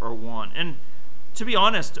 0 or 1. And to be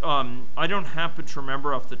honest, I don't happen to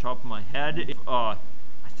remember off the top of my head. If, I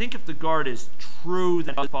think if the guard is true,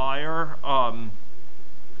 then fire.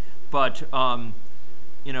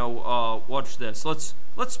 You know, watch this. Let's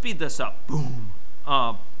speed this up. Boom,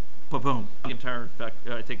 ba-boom. The entire effect.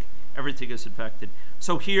 I think everything is infected.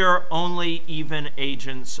 So here, only even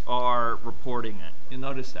agents are reporting it. You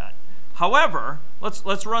notice that. However,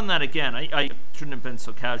 let's run that again. I shouldn't have been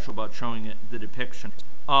so casual about showing it the depiction.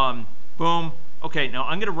 Boom. Okay, now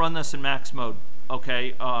I'm going to run this in max mode.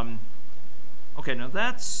 Okay. Okay, now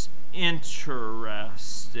that's interesting.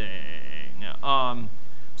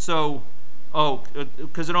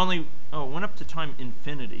 Because it only went up to time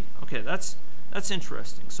infinity. Okay, that's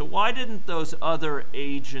interesting. So why didn't those other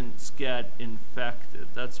agents get infected?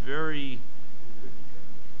 That's very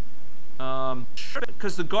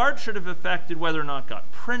because the guard should have affected whether or not it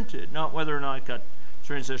got printed, not whether or not it got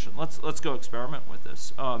transitioned. Let's go experiment with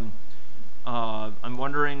this. I'm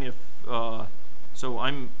wondering if so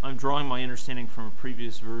I'm drawing my understanding from a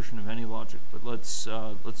previous version of AnyLogic, but let's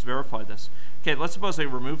verify this. Okay, let's suppose I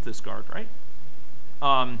remove this guard, right?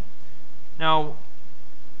 Now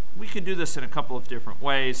we could do this in a couple of different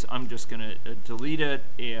ways. I'm just going to delete it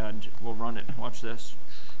and we'll run it. Watch this.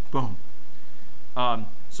 Boom.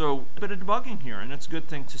 So a bit of debugging here, and it's a good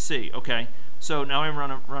thing to see. Okay, so now I'm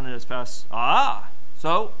run it as fast.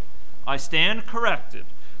 So I stand corrected.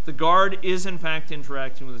 The guard is in fact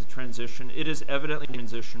interacting with the transition. It is evidently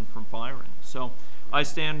transition from firing. So I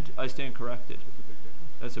stand corrected.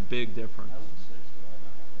 That's a big difference.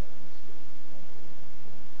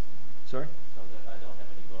 Sorry? I don't have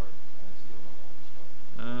any guard, and it's still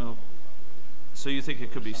not on the Oh. So you think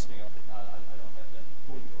it could be? I don't have that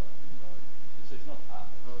formula in guard. It's not half.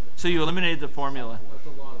 So you eliminated the formula. That's a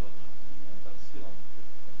lot of them. But still, a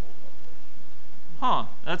whole population. Huh?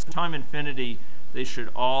 That's time infinity. They should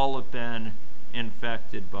all have been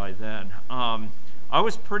infected by then. I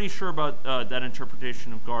was pretty sure about that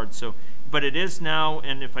interpretation of guard. So, but it is now,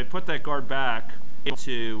 and if I put that guard back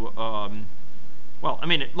to, well, I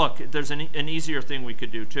mean, look, there's an easier thing we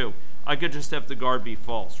could do too. I could just have the guard be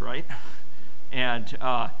false, right? And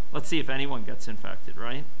let's see if anyone gets infected,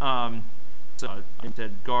 right? So I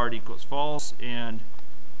said guard equals false, and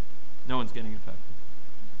no one's getting infected.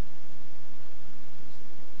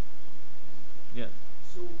 Yeah.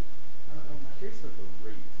 So, I'm curious about the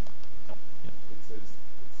rate. Yeah. It says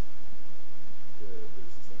there's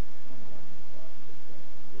this like kind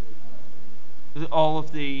of like All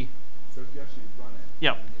of the so if you actually run it,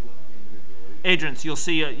 yeah. and you look at the individual Agents, you'll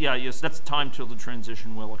see, yeah, yes, that's time till the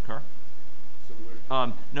transition will occur. so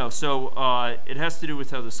where No, so it has to do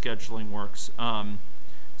with how the scheduling works.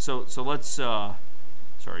 So let's,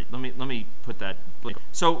 sorry, let me put that.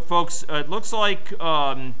 So folks, it looks like,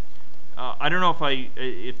 I don't know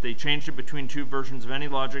if they changed it between two versions of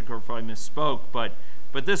AnyLogic or if I misspoke, but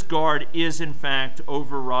But this guard is, in fact,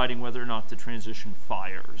 overriding whether or not the transition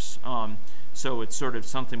fires. So it's sort of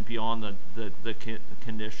something beyond the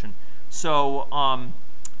condition. So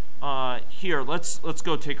here, let's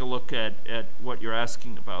go take a look at what you're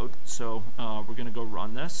asking about. So we're going to go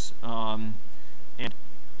run this, and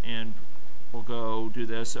we'll go do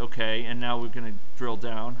this. Okay, and now we're going to drill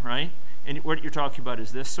down, right? And what you're talking about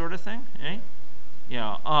is this sort of thing, eh?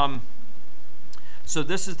 Yeah. So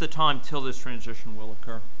this is the time till this transition will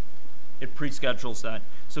occur. It pre-schedules that.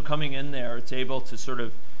 So coming in there, it's able to sort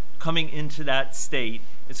of, coming into that state,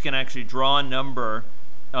 it's going to actually draw a number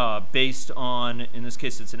based on, in this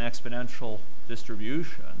case, it's an exponential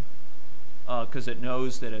distribution, because it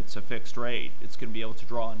knows that it's a fixed rate. It's going to be able to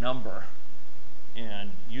draw a number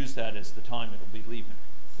and use that as the time it'll be leaving.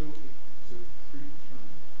 So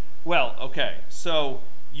predetermined. Well, okay, so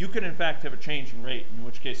you could in fact have a changing rate, in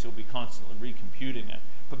which case you'll be constantly recomputing it.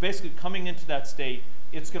 But basically coming into that state,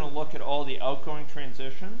 it's going to look at all the outgoing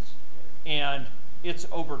transitions, and it's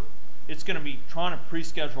going to be trying to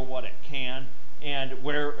pre-schedule what it can, and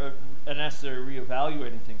where necessary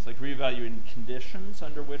reevaluating things, like reevaluating conditions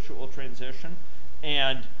under which it will transition,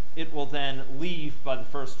 and it will then leave by the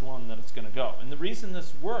first one that it's going to go. And the reason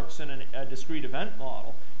this works in a discrete event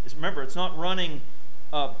model is, remember, it's not running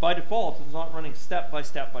by default, it's not running step by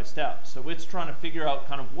step by step. So it's trying to figure out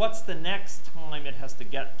kind of what's the next time it has to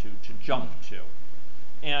get to jump to.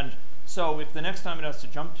 And so if the next time it has to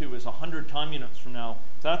jump to is 100 time units from now,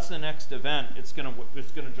 if that's the next event, it's gonna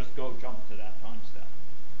just go jump to that time step.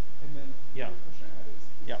 And then Yeah. the question I had is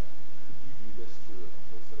Yeah. could you do this through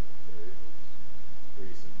a whole set of variables, where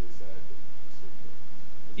you simply said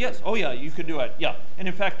Yes, oh yeah, you could do it, yeah. And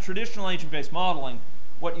in fact, traditional agent-based modeling,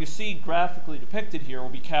 what you see graphically depicted here will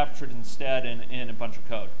be captured instead in a bunch of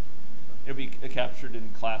code. It'll be captured in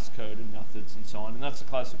class code and methods and so on, and that's the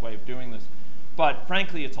classic way of doing this. But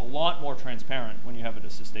frankly, it's a lot more transparent when you have it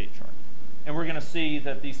as a state chart. And we're going to see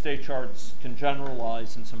that these state charts can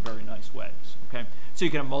generalize in some very nice ways. Okay, so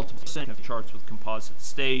you can have multiple state charts with composite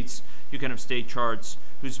states. You can have state charts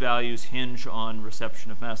whose values hinge on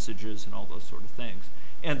reception of messages and all those sort of things.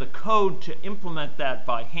 And the code to implement that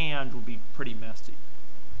by hand will be pretty messy.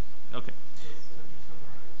 Okay. So just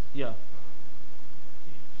summarize. Yeah.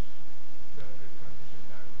 The transition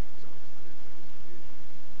time becomes under distribution.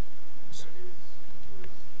 That is,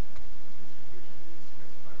 whose distribution is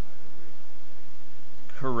specified by the rate.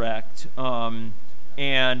 Correct.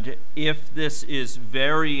 And if this is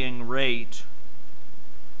varying rate,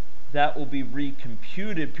 that will be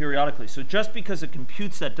recomputed periodically. So just because it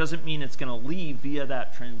computes that doesn't mean it's going to leave via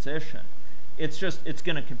that transition. It's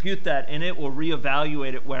going to compute that, and it will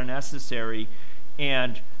reevaluate it where necessary.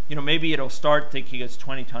 And maybe it'll start thinking it's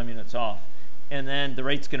 20 time units off, and then the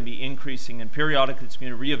rate's going to be increasing, and periodically it's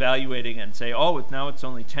going to be reevaluating and say, oh, now it's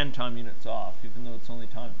only 10 time units off, even though it's only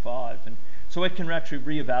time 5. And so it can actually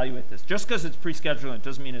reevaluate this. Just because it's pre-scheduling, it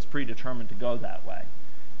doesn't mean it's predetermined to go that way.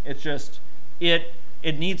 It's just it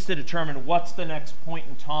needs to determine what's the next point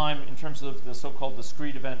in time in terms of the so-called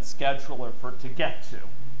discrete event scheduler for it to get to.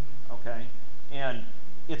 Okay, and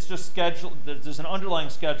it's just schedule. There's an underlying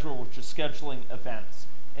scheduler which is scheduling events,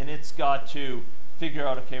 and it's got to figure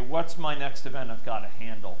out, okay, what's my next event I've got to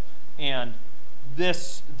handle. And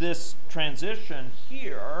this transition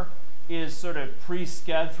here is sort of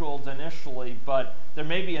pre-scheduled initially, but there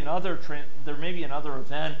may be another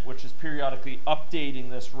event which is periodically updating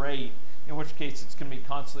this rate, in which case it's going to be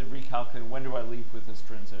constantly recalculating when do I leave with this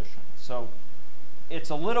transition. So it's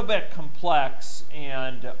a little bit complex,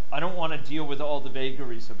 and I don't want to deal with all the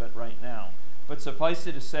vagaries of it right now. But suffice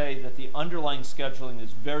it to say that the underlying scheduling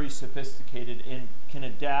is very sophisticated and can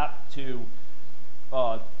adapt to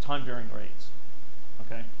time-varying rates.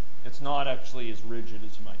 Okay, it's not actually as rigid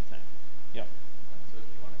as you might think. Yeah. So if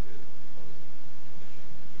you wanted to impose a condition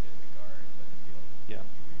and you did the guard in the field, Yeah.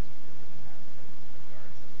 you wouldn't have the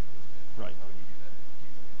guard something. Right. How would you do that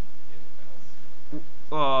if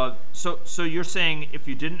else? So you're saying if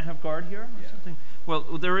you didn't have guard here or Yeah. something? Well,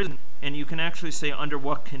 there isn't, and you can actually say under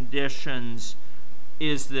what conditions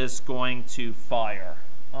is this going to fire,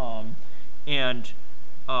 and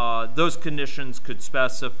those conditions could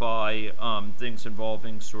specify things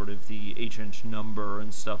involving sort of the agent number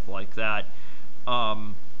and stuff like that.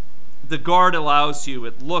 The guard allows you,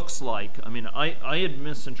 it looks like, I mean, I had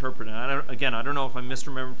misinterpreted, I don't know if I'm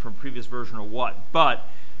misremembering from a previous version or what, but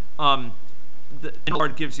the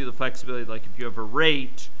guard gives you the flexibility, like if you have a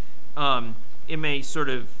rate, it may sort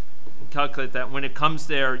of calculate that. When it comes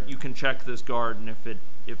there, you can check this guard, and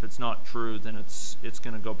if it's not true, then it's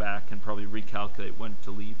going to go back and probably recalculate when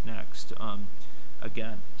to leave next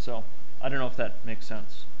again. So I don't know if that makes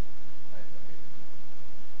sense.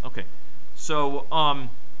 Okay, so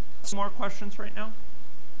some more questions right now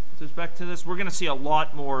with respect to this? We're going to see a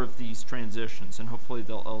lot more of these transitions, and hopefully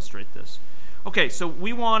they'll illustrate this. Okay, so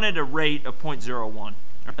we wanted a rate of 0.01.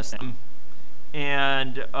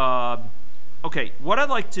 And, okay, what I'd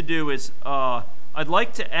like to do is I'd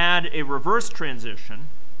like to add a reverse transition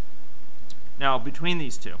now between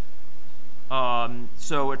these two.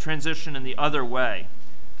 So a transition in the other way.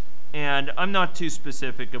 And I'm not too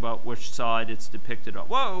specific about which side it's depicted on.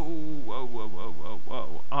 Whoa, whoa, whoa, whoa,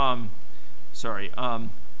 whoa, whoa. Sorry.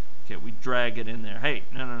 Okay, we drag it in there. Hey,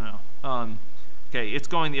 no. Okay, it's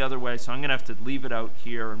going the other way, so I'm going to have to leave it out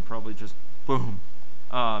here and probably just boom.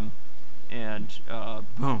 Boom.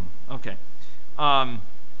 Okay.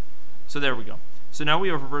 So there we go. So now we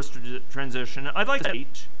have reverse transition. I'd like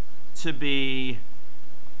rate to be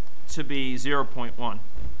 0.1.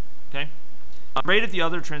 Okay. Rate of the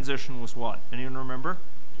other transition was what? Anyone remember?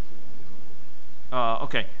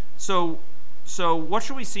 Okay. So what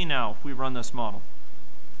should we see now if we run this model?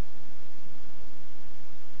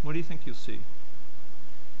 What do you think you'll see?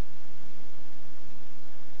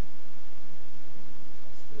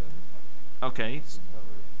 Okay.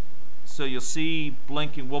 So you'll see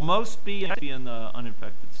blinking. Will most be in the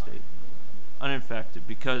uninfected state? Uninfected.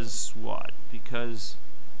 Because what? Because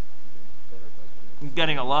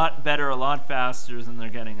getting a lot better, a lot faster than they're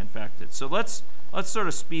getting infected. So let's sort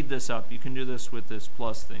of speed this up. You can do this with this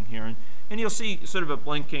plus thing here, and you'll see sort of a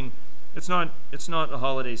blinking. It's not a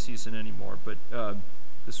holiday season anymore, but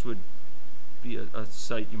this would be a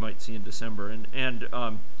site you might see in December, and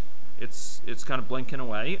it's kind of blinking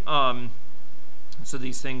away. So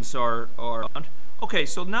these things are okay.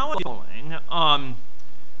 So now it's going.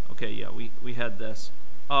 Okay, yeah, we had this.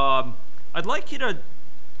 I'd like you to.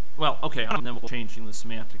 Well, okay, and then we're changing the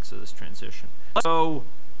semantics of this transition. So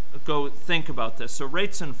go think about this. So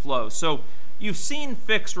rates and flow. So you've seen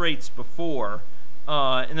fixed rates before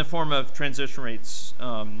in the form of transition rates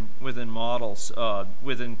within models,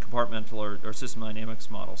 within compartmental or system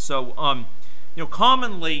dynamics models. So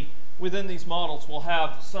commonly within these models we'll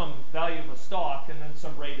have some value of a stock and then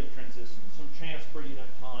some rate of transition, some chance per unit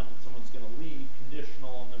time that someone's going to leave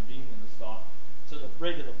conditional on their being in the stock. So the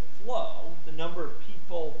rate of the flow, the number of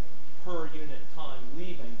people per unit time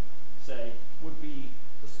leaving, say, would be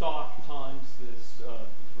the stock times this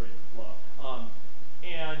rate of flow.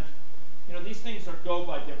 And these things go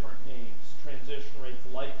by different names. Transition rates,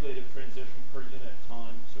 likelihood of transition per unit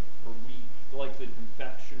time, so per week, the likelihood of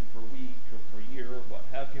infection per week or per year, or what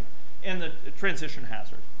have you. And the transition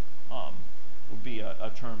hazard would be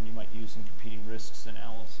a term you might use in competing risks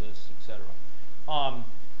analysis, etc.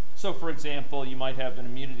 So, for example, you might have an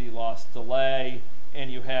immunity loss delay,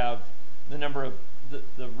 and you have the number of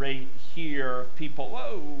the rate here of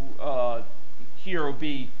people. Here will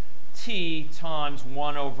be t times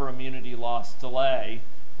 1 over immunity loss delay,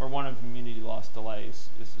 where 1 of immunity loss delays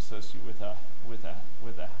is associated with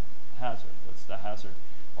a hazard. That's the hazard.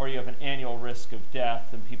 Or you have an annual risk of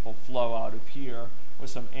death, and people flow out of here with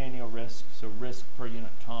some annual risk, so risk per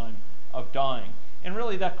unit time of dying. And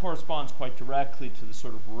really that corresponds quite directly to the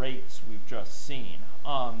sort of rates we've just seen.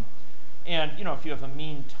 And if you have a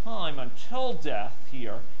mean time until death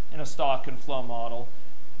here in a stock and flow model,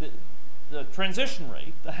 the transition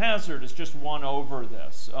rate, the hazard, is just 1 over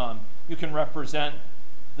this. You can represent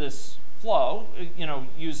this flow,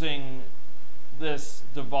 using this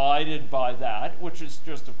divided by that, which is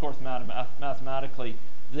just, of course, mathematically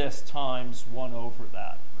this times 1 over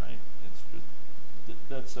that, right? It's just,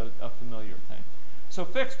 that's a familiar thing. So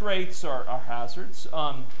fixed rates are hazards.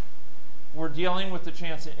 We're dealing with the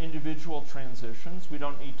chance of individual transitions. We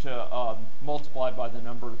don't need to multiply by the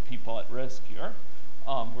number of people at risk here.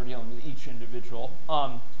 We're dealing with each individual.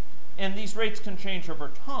 And these rates can change over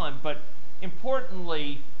time, but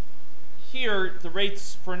importantly, here the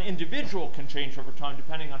rates for an individual can change over time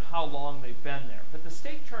depending on how long they've been there. But the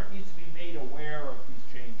state chart needs to be made aware of these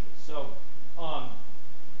changes. So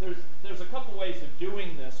there's a couple ways of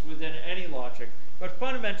doing this within AnyLogic. But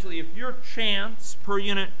fundamentally, if your chance per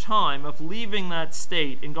unit time of leaving that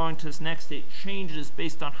state and going to this next state changes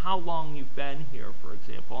based on how long you've been here, for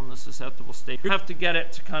example, in the susceptible state, you have to get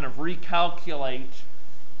it to kind of recalculate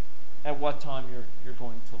at what time you're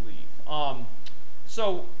going to leave.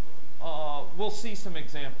 We'll see some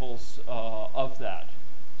examples of that.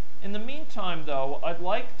 In the meantime, though, I'd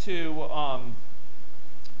like to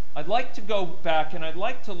go back and I'd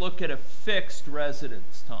like to look at a fixed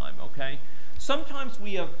residence time. Okay. Sometimes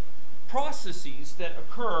we have processes that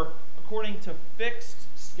occur according to fixed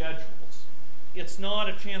schedules. It's not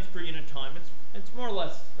a chance per unit time. It's more or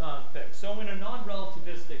less fixed. So in a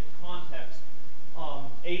non-relativistic context,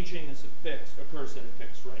 aging is occurs at a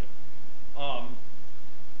fixed rate.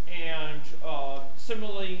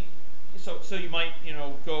 Similarly, so you might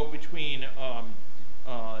go between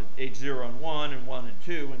age 0 and 1 and 1 and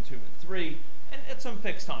 2 and 2 and 3, and at some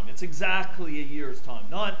fixed time. It's exactly a year's time,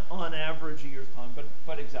 not on average a year's time,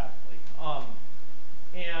 but exactly.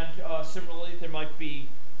 Similarly, there might be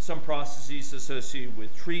some processes associated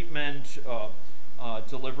with treatment,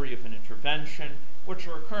 delivery of an intervention, which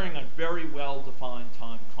are occurring on very well-defined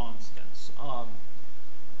time constants.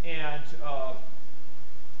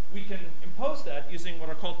 We can impose that using what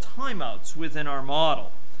are called timeouts within our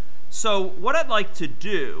model. So what I'd like to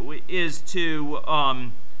do is to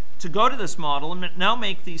go to this model and now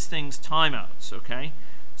make these things timeouts, okay?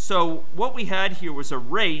 So what we had here was a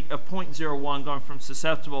rate of 0.01 going from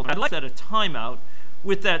susceptible. I'd like to set a timeout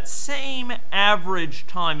with that same average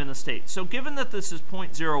time in the state. So given that this is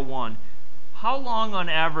 0.01, how long on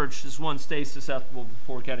average does one stay susceptible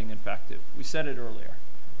before getting infected? We said it earlier.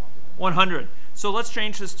 100. So let's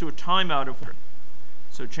change this to a timeout of 100.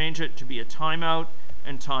 So change it to be a timeout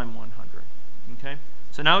and time 100. Okay?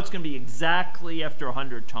 So now it's going to be exactly after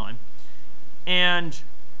 100 time. And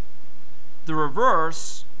the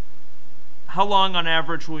reverse, how long on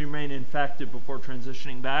average will you remain infected before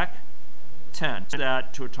transitioning back? 10.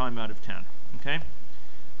 That to a timeout of 10. Okay?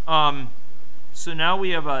 So now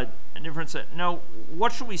we have a difference. Now,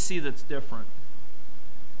 what should we see that's different?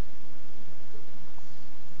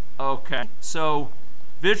 Okay, so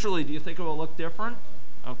visually, do you think it will look different?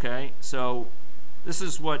 Okay, so this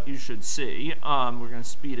is what you should see. We're going to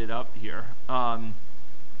speed it up here. Come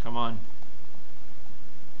on.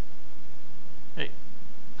 Hey.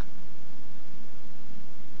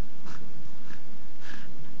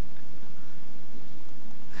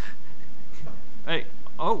 Hey.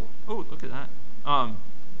 Oh, look at that.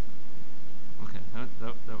 Okay,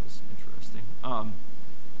 that was interesting.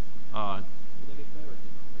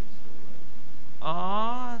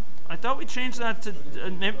 I thought we changed that to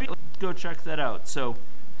maybe go check that out. So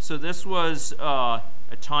this was a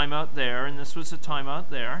timeout there, and this was a timeout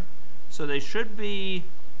there. So they should be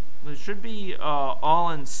all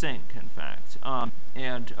in sync, in fact.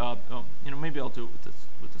 Maybe I'll do it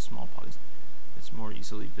with the small pause. It's more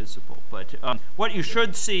easily visible. But what you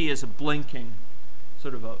should see is a blinking,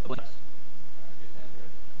 sort of a blink.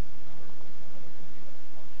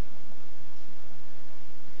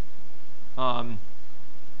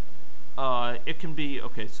 It can be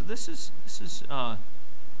okay. So this is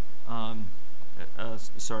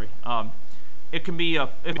sorry. It can be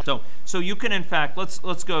so you can in fact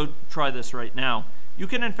let's go try this right now. You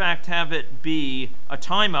can in fact have it be a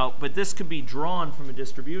timeout, but this could be drawn from a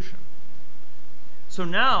distribution. So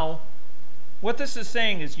now, what this is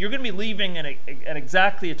saying is you're going to be leaving at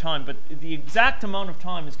exactly a time, but the exact amount of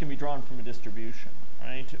time is going to be drawn from a distribution,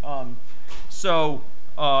 right?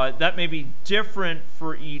 That may be different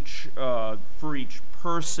for each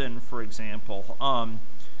person, for example,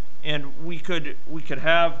 and we could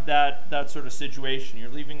have that sort of situation. You're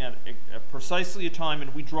leaving at precisely a time,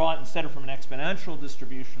 and we draw it instead of from an exponential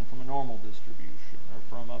distribution, from a normal distribution, or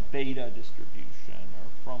from a beta distribution, or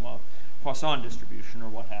from a Poisson distribution, or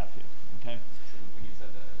what have you. Okay. So when you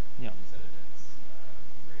said that, yeah. You said it's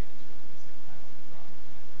rate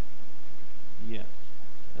to Yeah,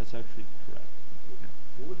 that's actually correct.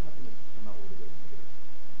 What would happen if I'm not ordered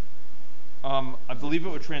negative? I believe it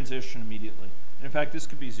would transition immediately. And in fact, this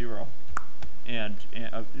could be 0, and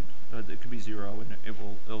it could be 0, and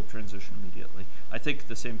it'll transition immediately. I think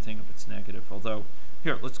the same thing if it's negative. Although,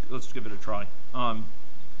 here, let's give it a try.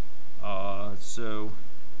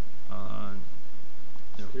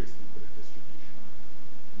 Here's the bit of distribution.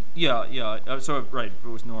 Yeah. So right, if it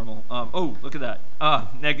was normal. Oh, look at that.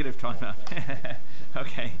 Negative timeout.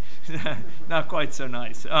 Okay, not quite so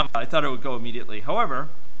nice. I thought it would go immediately. However,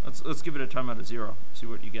 let's give it a timeout of 0. See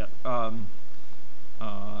what you get.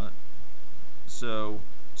 So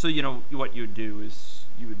what you would do is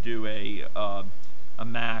you would do a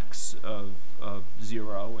max of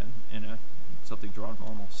 0 and something drawn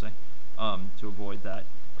normal, say, to avoid that.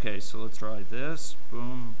 Okay, so let's try this.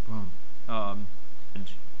 Boom, boom. And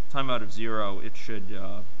timeout of 0. It should,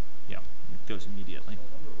 it goes immediately. I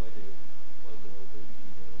wonder why the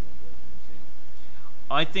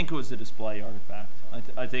I think it was a display artifact.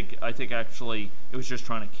 I think actually it was just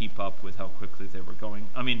trying to keep up with how quickly they were going.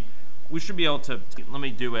 I mean, we should be able to. Let me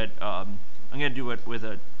do it. I'm going to do it with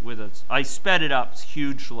a. I sped it up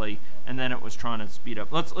hugely, and then it was trying to speed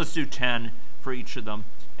up. Let's do 10 for each of them,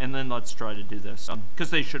 and then let's try to do this because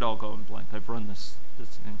they should all go in blank. I've run this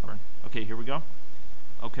thing. Okay, here we go.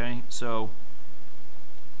 Okay, so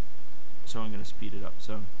I'm going to speed it up.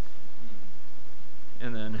 So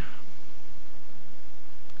and then,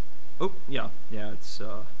 oh, yeah, it's,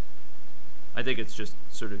 I think it's just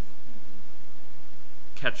sort of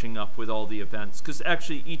catching up with all the events, because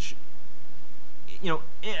actually each,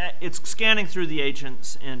 it's scanning through the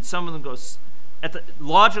agents, and some of them goes,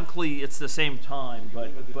 logically it's the same time, but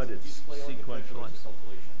it's sequentialized.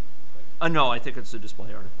 No, I think it's a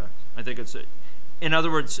display artifact. I think it's in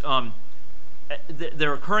other words,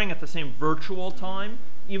 they're occurring at the same virtual time,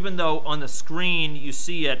 even though on the screen you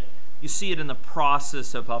see it in the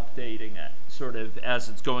process of updating it, sort of as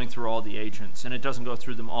it's going through all the agents, and it doesn't go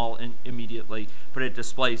through them all immediately, but it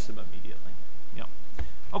displays them immediately. Yeah.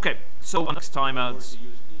 Okay. So next timeouts.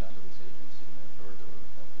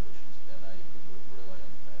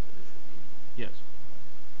 Yes.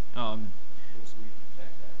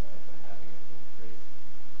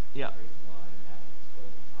 Yeah.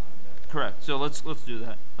 Correct. So let's do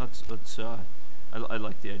that. I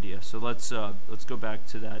like the idea. So let's go back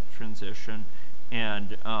to that transition,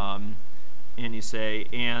 and you say,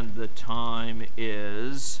 and the time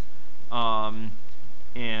is, I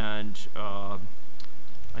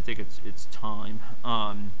think it's time.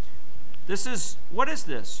 This is, what is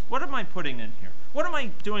this? What am I putting in here? What am I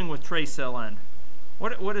doing with trace ln?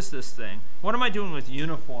 What is this thing? What am I doing with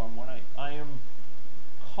uniform when I am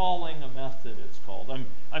calling a method, it's called.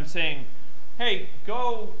 I'm saying, hey,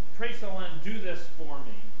 go trace ln, do this for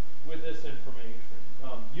me with this information.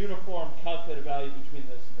 Uniform, calculate a value between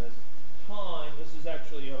this and this. Time, this is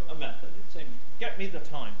actually a method. It's saying, get me the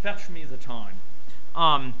time, fetch me the time.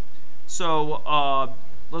 So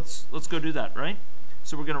let's go do that, right?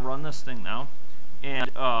 So we're going to run this thing now, and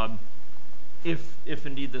if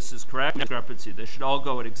indeed this is correct, discrepancy, they should all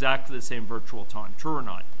go at exactly the same virtual time. True or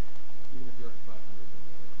not? Even if you're at 500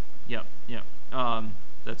 or Yeah.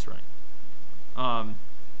 That's right.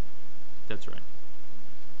 That's right.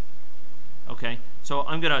 Okay. So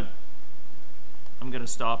I'm gonna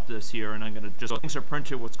stop this here, and I'm gonna just, things are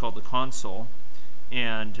printed what's called the console,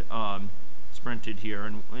 and it's printed here,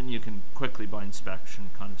 and you can quickly by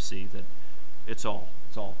inspection kind of see that it's all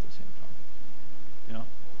at the same time. Yeah.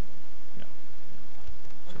 Yeah.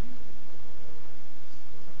 So.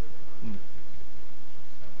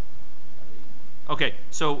 Okay,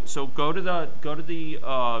 so go to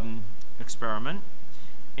the experiment,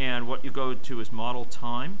 and what you go to is model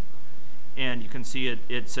time, and you can see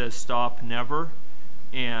it says stop never,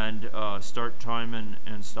 and start time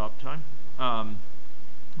and stop time.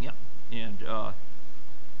 Yeah, and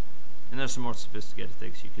there's some more sophisticated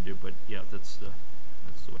things you could do, but yeah, that's the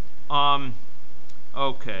way.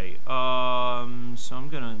 Okay, so I'm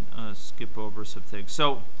gonna skip over some things.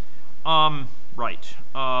 So, right.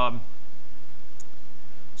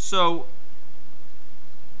 So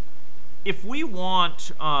if we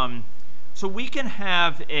want, so we can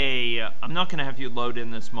have I'm not going to have you load in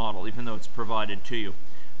this model, even though it's provided to you.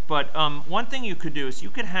 But one thing you could do is you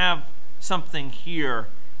could have something here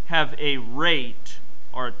have a rate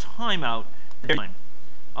or a timeout.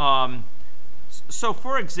 So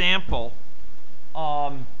for example,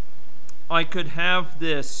 I could have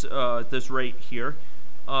this rate here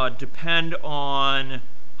depend on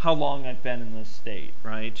how long I've been in this state,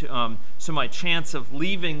 right? So my chance of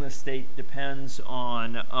leaving the state depends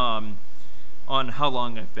on how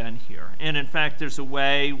long I've been here. And in fact, there's a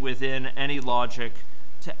way within AnyLogic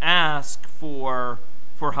to ask for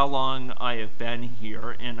how long I have been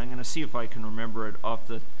here, and I'm going to see if I can remember it off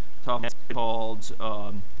the top. It's called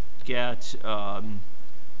get.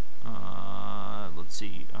 Let's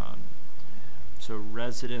see. So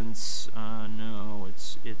residence. No,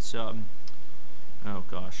 it's. Oh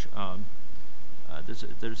gosh,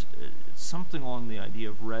 there's something along the idea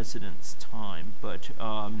of residence time, but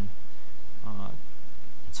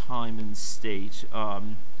time and state.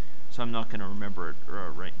 So I'm not going to remember it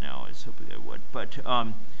right now. I was hoping I would, but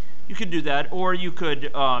you could do that, or you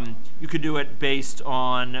could do it based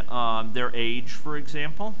on their age, for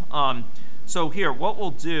example. So here, what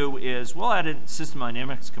we'll do is we'll add a system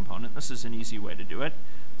dynamics component. This is an easy way to do it.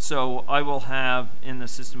 So I will have in the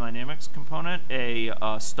system dynamics component a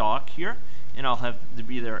stock here, and I'll have to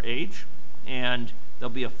be their age, and there'll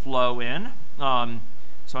be a flow in. So I'm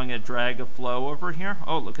going to drag a flow over here.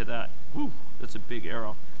 Oh, look at that. Woo, that's a big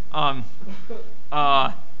arrow. And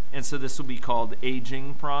so this will be called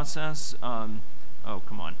aging process. Oh,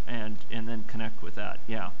 come on, and then connect with that.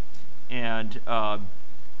 Yeah, and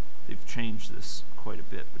they've changed this quite a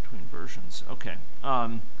bit between versions. Okay,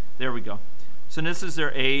 there we go. So this is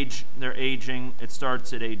their age, their aging. It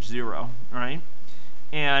starts at age 0, right?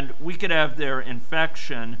 And we could have their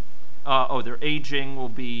infection. Their aging will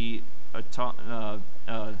be a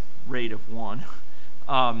rate of 1.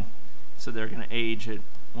 So they're going to age at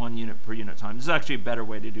 1 unit per unit time. This is actually a better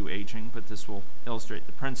way to do aging, but this will illustrate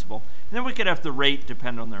the principle. And then we could have the rate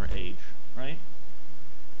depend on their age, right?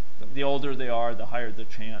 The older they are, the higher the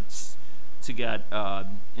chance to get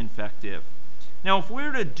infective. Now, if we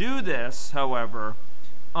were to do this, however,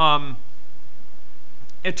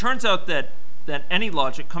 it turns out that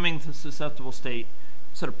AnyLogic coming to susceptible state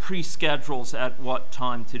sort of pre-schedules at what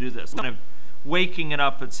time to do this, kind of waking it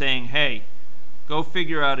up and saying, hey, go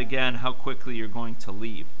figure out again how quickly you're going to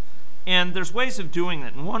leave. And there's ways of doing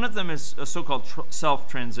that, and one of them is a so-called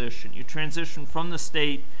self-transition. You transition from the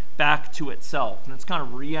state back to itself, and it's kind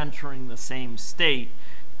of re-entering the same state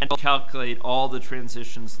and calculate all the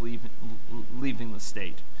transitions leaving the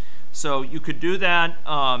state. So you could do that,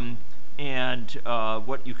 and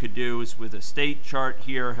what you could do is with a state chart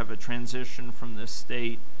here, have a transition from this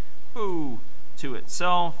state to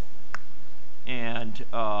itself, and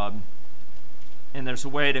there's a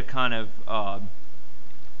way to kind of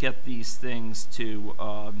get these things to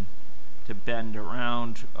bend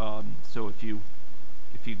around. So if you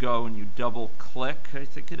go and you double click, I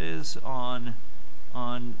think it is on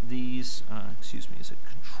these, excuse me, is it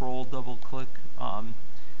control double click?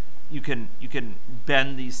 You can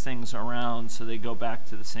bend these things around so they go back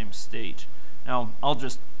to the same state. Now I'll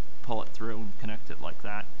just pull it through and connect it like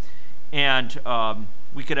that, and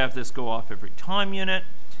we could have this go off every time unit,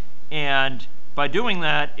 and by doing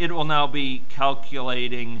that, it will now be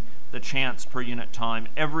calculating the chance per unit time.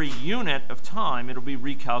 Every unit of time, it'll be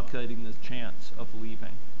recalculating the chance of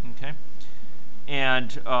leaving. Okay,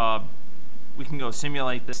 and we can go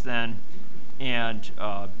simulate this then, and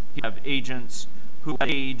you have agents who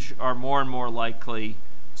age are more and more likely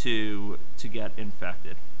to get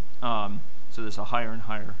infected. So there's a higher and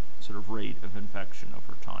higher sort of rate of infection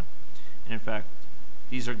over time. And in fact,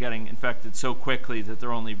 these are getting infected so quickly that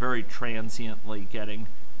they're only very transiently getting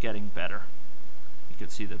better. You can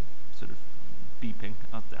see the sort of beeping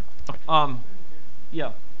out there.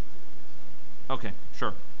 Yeah. Okay,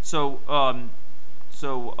 sure. So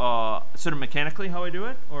sort of mechanically how I do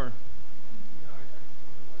it, or?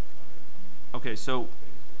 Okay, so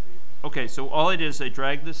all I did is I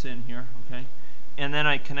dragged this in here, okay, and then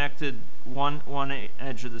I connected one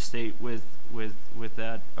edge of the state with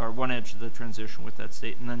that, or one edge of the transition with that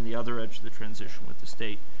state, and then the other edge of the transition with the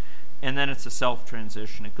state, and then it's a self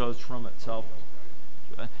transition. It goes from itself,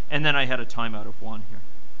 and then I had a timeout of 1 here.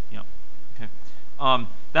 Yeah, okay.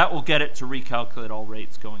 That will get it to recalculate all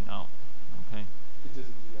rates going out. Okay. It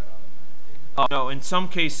doesn't do that automatically. No, in some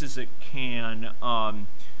cases it can.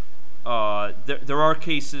 There are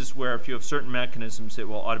cases where if you have certain mechanisms, it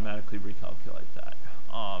will automatically recalculate that.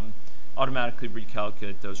 Automatically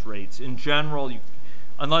recalculate those rates. In general,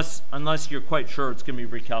 unless you're quite sure it's going to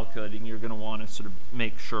be recalculating, you're going to want to sort of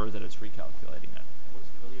make sure that it's recalculating it. What's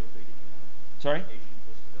the value of aging now? Sorry? Aging,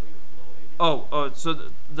 what's the value of low aging?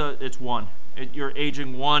 So it's 1. You're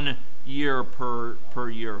aging 1 year per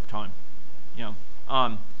year of time. You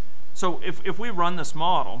know. So if we run this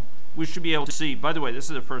model, we should be able to see, by the way, this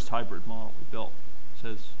is the first hybrid model we built. It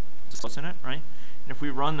says it's in it, right? And if we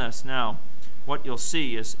run this now, what you'll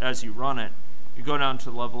see is as you run it, you go down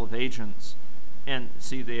to the level of agents and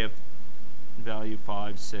see they have value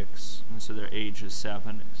 5, 6, and so their age is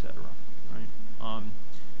 7, etc. Right?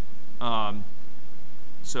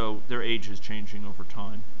 So their age is changing over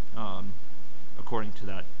time according to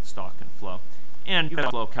that stock and flow. And you can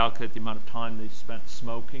also calculate the amount of time they've spent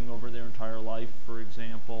smoking over their entire life, for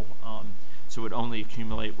example. So it would only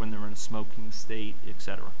accumulate when they're in a smoking state,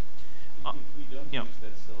 etc. If we don't use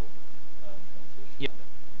that self transition,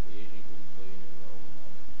 the aging wouldn't play any role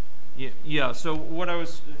in that. Yeah, so what I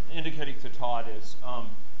was indicating to Todd is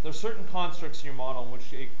there are certain constructs in your model in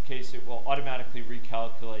which case it will automatically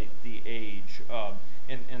recalculate the age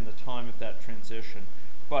and the time of that transition.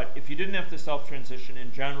 But if you didn't have the self-transition,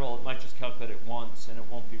 in general, it might just calculate it once, and it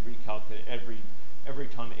won't be recalculated every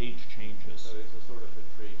time age changes. So it's a sort of a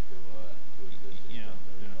trait to exist. Yeah,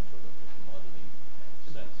 There's no sort of modeling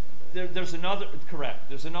sense in that. There's another, correct,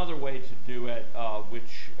 there's another way to do it,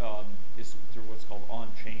 which is through what's called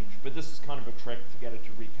on-change. But this is kind of a trick to get it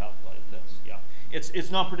to recalculate this, yeah. It's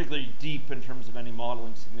not particularly deep in terms of any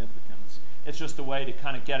modeling significance. It's just a way to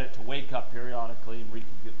kind of get it to wake up periodically and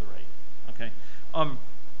recompute the rate, okay?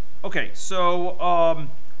 Okay, so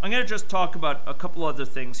I'm going to just talk about a couple other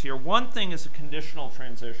things here. One thing is a conditional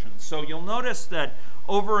transition. So you'll notice that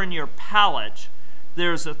over in your palette,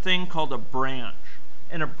 there's a thing called a branch.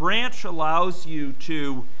 And a branch allows you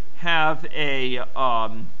to have a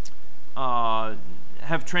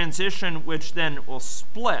have transition which then will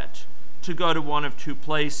split to go to one of two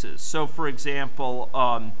places. So for example,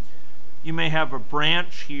 you may have a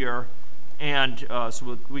branch here and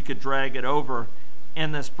so we could drag it over,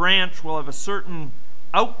 and this branch will have a certain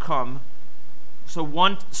outcome.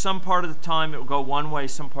 So some part of the time it will go one way,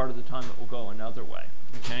 some part of the time it will go another way.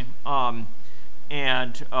 Okay,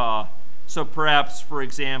 so perhaps, for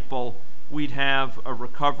example, we'd have a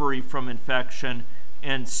recovery from infection,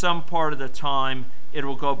 and some part of the time it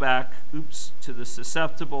will go back, to the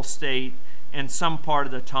susceptible state, and some part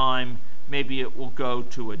of the time maybe it will go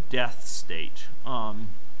to a death state.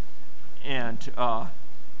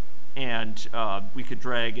 We could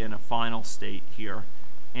drag in a final state here,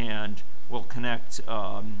 and we'll connect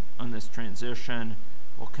on this transition.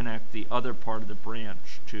 We'll connect the other part of the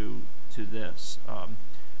branch to this.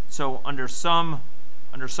 So under some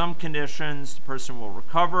conditions, the person will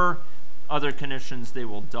recover. Other conditions, they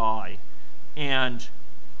will die. And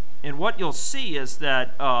what you'll see is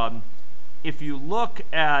that if you look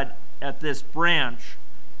at this branch,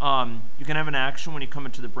 you can have an action when you come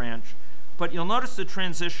into the branch, but you'll notice the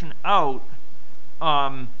transition out.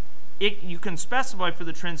 You can specify for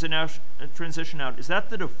the transition out, is that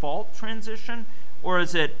the default transition, or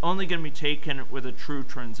is it only going to be taken with a true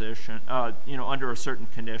transition, under a certain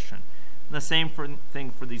condition? And the same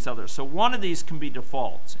thing for these others. So one of these can be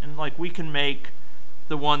default, and like we can make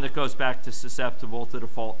the one that goes back to susceptible the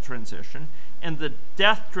default transition, and the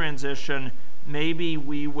death transition, maybe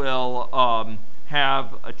we will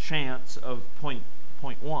have a chance of 0.1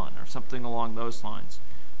 or something along those lines.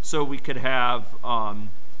 So we could have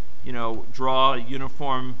draw a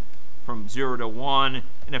uniform from 0 to 1,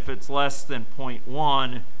 and if it's less than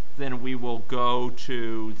 0.1, then we will go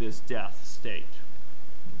to this death state.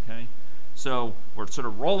 Okay, so we're sort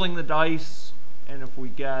of rolling the dice, and if we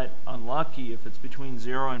get unlucky, if it's between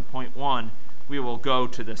 0 and 0.1, we will go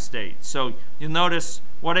to this state. So you'll notice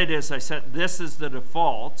what it is. I set this as the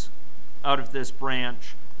default out of this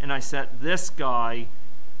branch, and I set this guy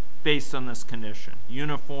based on this condition,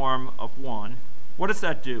 uniform of 1. What does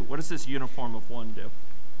that do? What does this uniform of 1 do?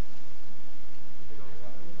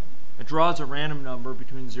 It draws a random number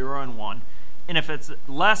between 0 and 1. And if it's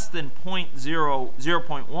less than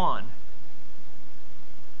 0.1,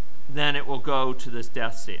 then it will go to this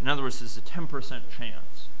death state. In other words, there's a 10%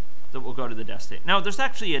 chance that we'll go to the death state. Now, there's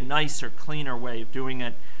actually a nicer, cleaner way of doing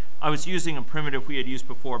it. I was using a primitive we had used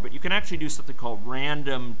before, but you can actually do something called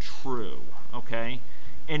random true, okay?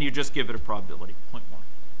 And you just give it a probability, 0.1.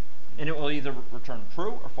 And it will either return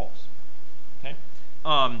true or false, okay?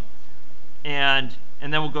 And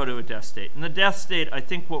then we'll go to a death state. In the death state, I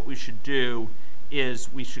think what we should do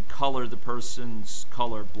is we should color the person's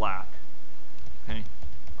color black, okay?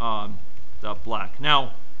 The black.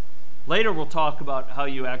 Now, later we'll talk about how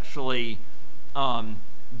you actually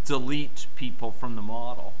delete people from the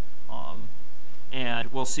model.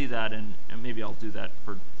 And we'll see that, and maybe I'll do that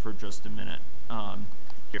for just a minute.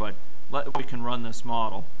 But we can run this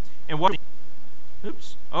model. And what,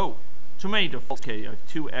 too many defaults. Okay, I have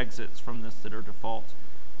 2 exits from this that are default.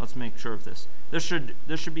 Let's make sure of this. This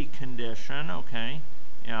should be condition, okay?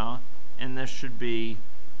 Yeah, and this should be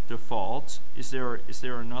default. Is there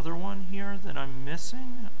another one here that I'm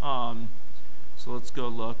missing? So let's go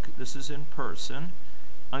look. This is in person.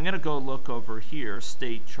 I'm going to go look over here,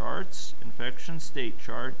 state charts, infection state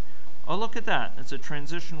chart. Oh, look at that. It's a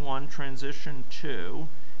transition 1, transition 2,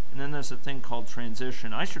 and then there's a thing called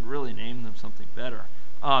transition. I should really name them something better.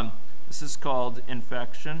 This is called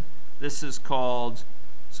infection. This is called,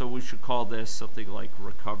 so we should call this something like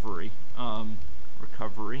recovery.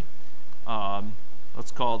 Recovery.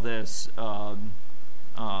 Let's call this,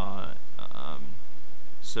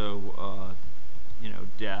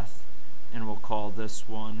 death. And we'll call this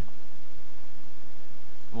one,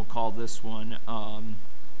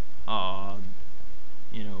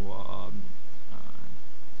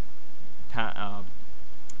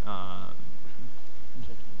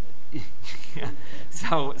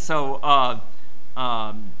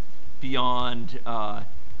 beyond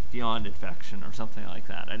infection or something like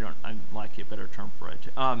that. I'd like a better term for it.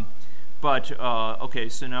 Okay,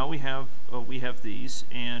 so now we have these,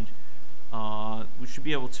 and we should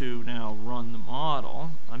be able to now run the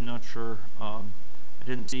model. I'm not sure. I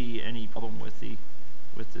didn't see any problem with the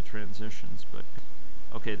transitions, but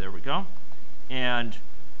okay, there we go. And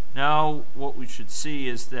now what we should see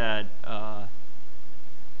is that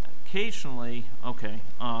occasionally,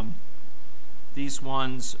 these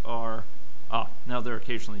ones are now they're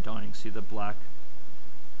occasionally dying. See the black?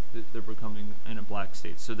 They're becoming in a black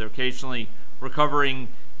state. So they're occasionally recovering.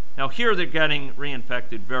 Now here they're getting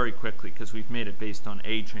reinfected very quickly because we've made it based on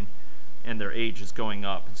aging, and their age is going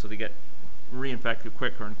up, and so they get reinfected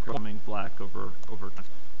quicker and becoming black over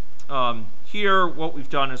time. Here what we've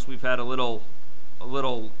done is we've had a little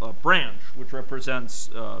little branch which represents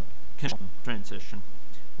transition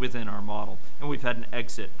within our model, and we've had an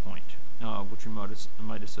exit point, which we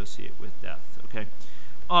might associate with death. Okay,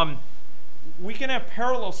 we can have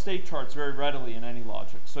parallel state charts very readily in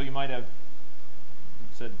AnyLogic. So you might have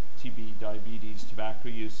said TB, diabetes, tobacco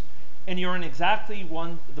use, and you're in exactly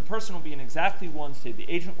one. The person will be in exactly one state. The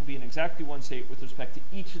agent will be in exactly one state with respect to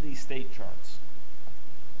each of these state charts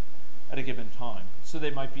at a given time. So they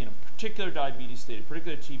might be in a particular diabetes state, a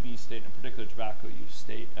particular TB state, and a particular tobacco use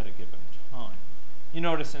state at a given time. You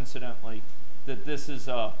notice, incidentally, that this is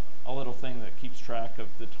a little thing that keeps track of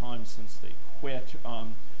the time since they quit.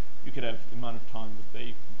 You could have the amount of time that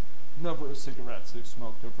they, number of cigarettes they've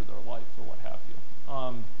smoked over their life, or what have you.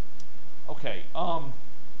 Okay,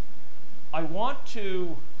 I want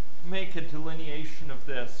to make a delineation of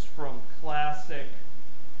this from classic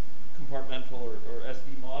compartmental or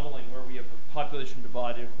SD modeling, where we have a population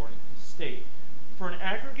divided according to state. For an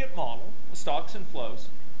aggregate model, stocks and flows,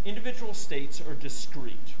 individual states are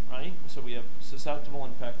discrete, right? So we have susceptible,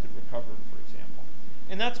 infected, recovered, for example.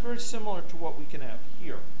 And that's very similar to what we can have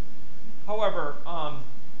here. However,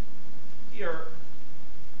 here,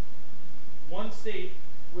 one state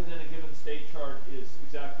within a given state chart is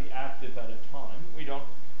exactly active at a time. We don't,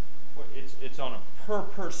 it's on a per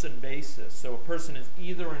person basis. So a person is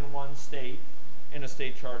either in one state in a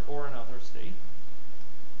state chart or another state.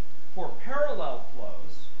 For parallel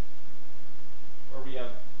flows, where we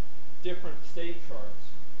have different state charts,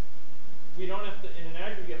 we don't have to, in an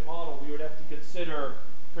aggregate model, we would have to consider,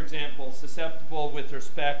 for example, susceptible with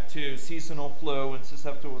respect to seasonal flu and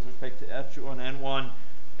susceptible with respect to H1N1,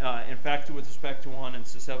 infected with respect to one and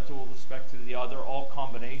susceptible with respect to the other, all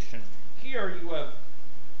combination. Here you have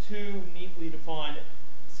two neatly defined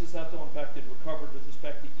susceptible, infected, recovered with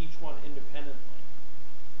respect to each one independently.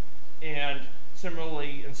 And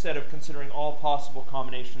similarly, instead of considering all possible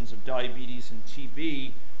combinations of diabetes and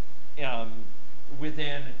TB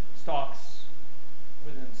within stocks,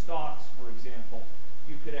 for example,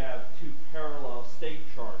 you could have two parallel state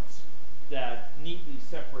charts that neatly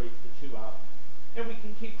separate the two out. And we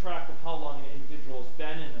can keep track of how long an individual has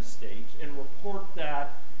been in a state and report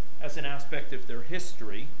that as an aspect of their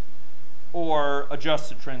history, or adjust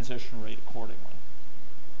the transition rate accordingly.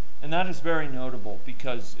 And that is very notable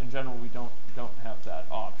because in general we don't have that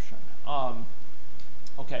option.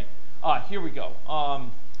 Okay, here we go.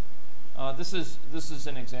 This is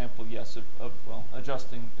an example, yes, of well,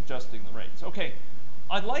 adjusting the rates. Okay,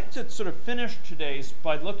 I'd like to sort of finish today's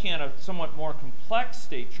by looking at a somewhat more complex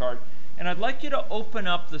state chart, and I'd like you to open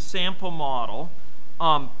up the sample model,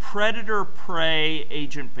 predator-prey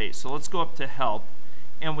agent-based. So let's go up to help,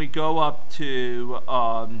 and we go up to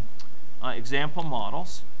example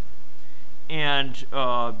models, and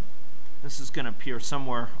this is going to appear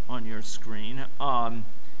somewhere on your screen.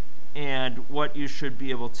 And what you should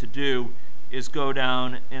be able to do is go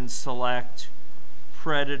down and select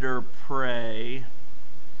predator-prey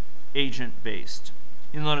agent-based.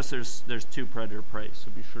 You'll notice there's two predator-prey, so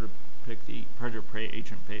be sure to pick the predator-prey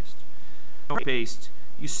agent-based.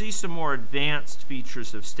 You see some more advanced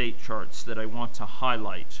features of state charts that I want to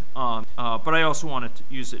highlight, but I also want to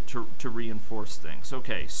use it to reinforce things.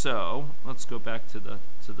 Okay, so let's go back to the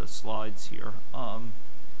slides here.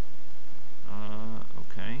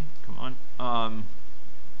 Okay, come on.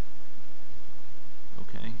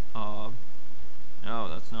 Okay. No,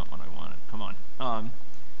 that's not what I wanted. Come on. Come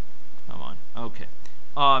on. Okay.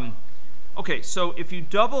 Okay. So if you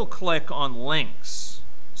double-click on links,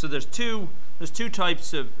 so there's two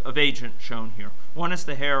types of agent shown here. One is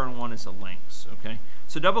the hair, and one is the links. Okay.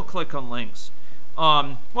 So double-click on links.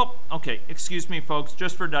 Well, okay. Excuse me, folks.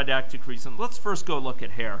 Just for didactic reason, let's first go look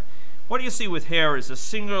at hair. What you see with hair is a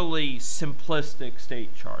singularly simplistic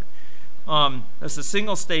state chart. There's a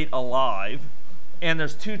single state alive, and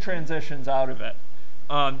there's two transitions out of it.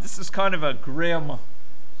 This is kind of a grim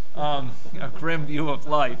view of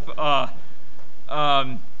life.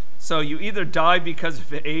 So you either die because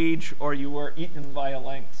of age, or you were eaten by a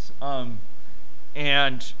lynx.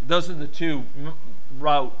 And those are the two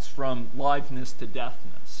routes from liveness to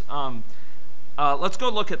deathness. Let's go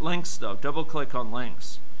look at links, though. Double-click on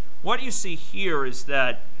links. What you see here is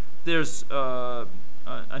that there's a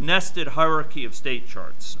nested hierarchy of state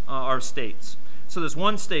charts, or states. So there's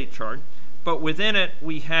one state chart, but within it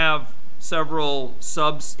we have several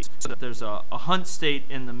sub-states. So there's a hunt state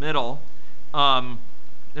in the middle.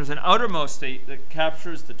 There's an outermost state that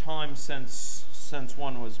captures the time since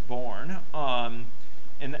one was born, and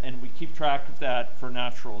we keep track of that for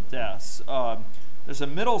natural deaths. There's a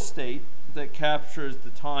middle state that captures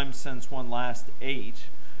the time since one last ate.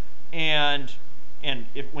 And And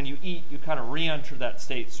when you eat, you kind of re-enter that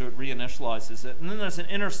state, so it reinitializes it. And then there's an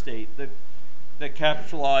inner state that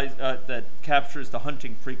captures the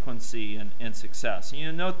hunting frequency and success. And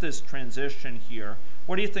you note this transition here.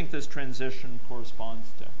 What do you think this transition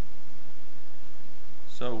corresponds to?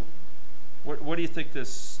 So what do you think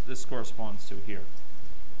this corresponds to here?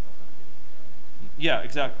 Yeah,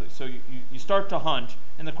 exactly. So you start to hunt,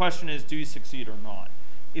 and the question is, do you succeed or not?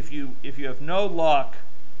 If you have no luck,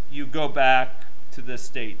 you go back to this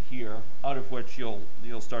state here, out of which you'll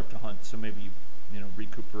start to hunt. So maybe you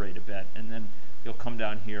recuperate a bit, and then you'll come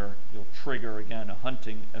down here. You'll trigger again a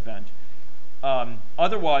hunting event.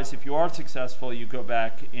 Otherwise, if you are successful, you go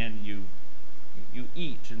back and you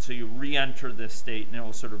eat, and so you re-enter this state, and it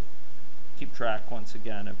will sort of keep track once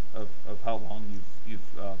again of how long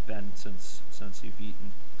you've been since you've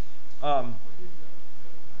eaten.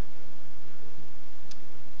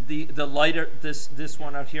 The lighter this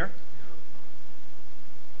one out here.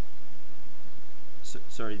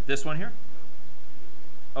 Sorry, this one here?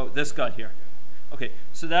 Oh, this guy here. Okay,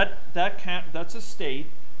 so that's a state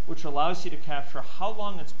which allows you to capture how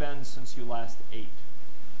long it's been since you last ate.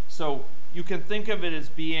 So you can think of it as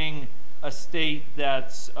being a state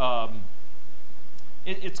that's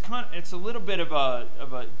it's a little bit of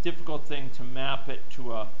a difficult thing to map it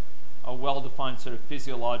to a well-defined sort of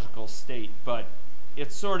physiological state, but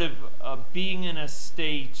it's sort of being in a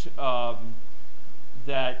state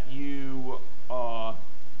that you're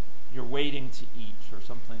waiting to eat or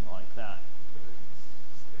something like that.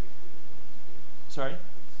 Sorry?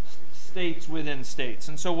 States within states.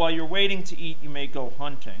 And so while you're waiting to eat, you may go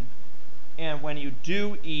hunting. And when you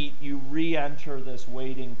do eat, you re-enter this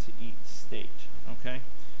waiting to eat state. Okay?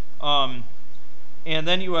 And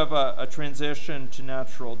then you have a transition to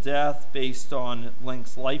natural death based on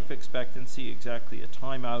lynx life expectancy, exactly a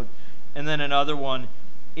timeout. And then another one,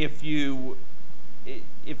 if you have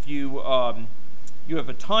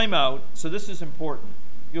a timeout, so this is important.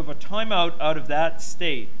 You have a timeout out of that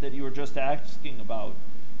state that you were just asking about.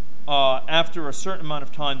 After a certain amount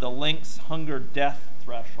of time, the lynx hunger death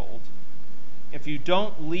threshold. If you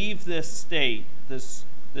don't leave this state, this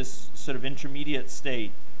sort of intermediate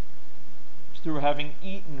state, through having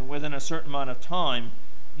eaten within a certain amount of time,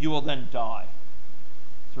 you will then die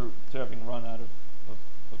through having run out of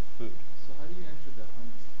food. So how do you enter the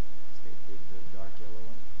hunt state? The dark yellow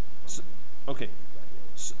one? So, okay.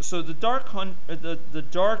 So the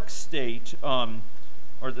dark state,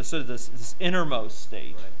 or this innermost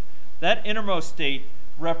state, right. That innermost state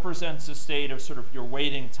represents a state of sort of you're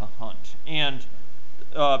waiting to hunt, and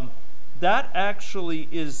that actually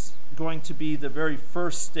is going to be the very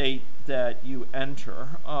first state that you enter.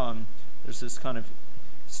 There's this kind of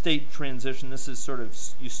state transition. This is sort of,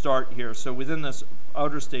 you start here. So within this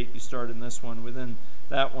outer state, you start in this one. Within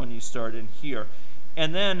that one, you start in here.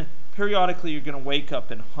 And then periodically, you're going to wake up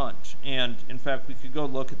and hunt. And in fact, we could go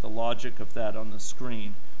look at the logic of that on the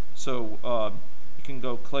screen. So you can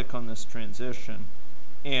go click on this transition,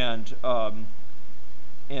 and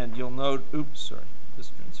you'll note, oops, sorry,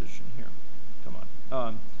 this transition here. Come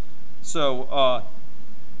on. So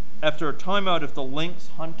after a timeout of the lynx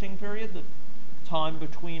hunting period, the time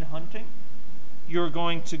between hunting, you're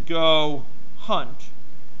going to go hunt.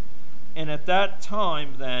 And at that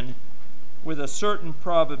time, then, with a certain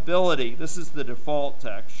probability, this is the default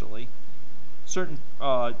actually, certain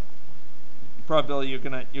probability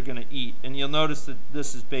you're gonna eat, and you'll notice that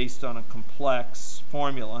this is based on a complex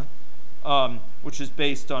formula, which is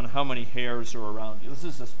based on how many hairs are around you. This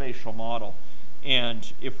is a spatial model,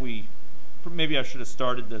 and maybe I should have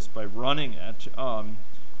started this by running it,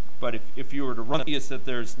 but if you were to run it, is that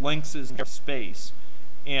there's lynxes in space,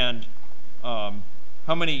 and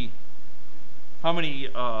how many,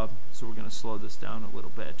 so we're going to slow this down a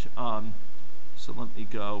little bit. So let me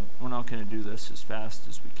go. We're not going to do this as fast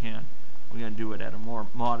as we can. We're going to do it at a more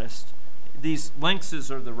modest. These lynxes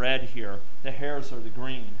are the red here. The hares are the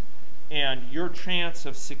green. And your chance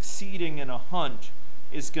of succeeding in a hunt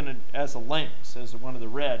is going to, as a lynx, as one of the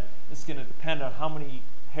red, it's going to depend on how many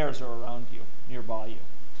hares are around you, nearby you.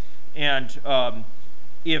 And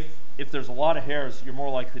if there's a lot of hares, you're more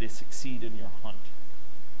likely to succeed in your hunt.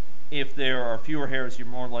 If there are fewer hares, you're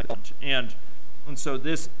more likely to hunt. And so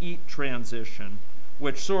this eat transition,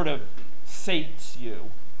 which sort of sates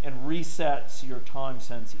you and resets your time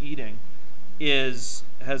since eating, has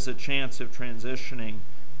a chance of transitioning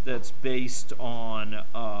that's based on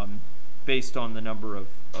the number of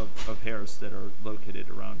hairs that are located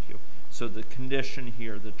around you. So the condition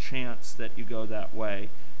here, the chance that you go that way,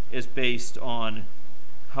 is based on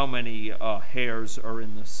how many hairs are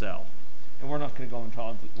in the cell. And we're not going to go into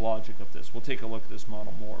all the logic of this. We'll take a look at this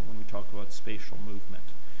model more when we talk about spatial movement.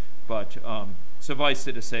 But suffice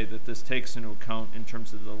it to say that this takes into account in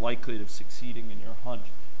terms of the likelihood of succeeding in your hunt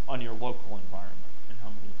on your local environment and how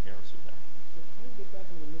many pairs are there. So how do you get back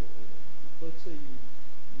in the middle? Let's say you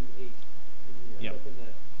ate and you end up in the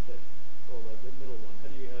middle one. How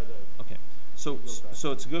do you Okay.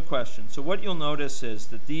 So it's a good question. So what you'll notice is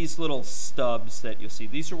that these little stubs that you'll see,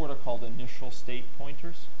 these are what are called initial state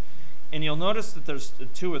pointers. And you'll notice that there's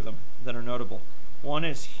two of them that are notable. One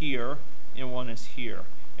is here and one is here.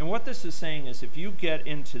 And what this is saying is if you get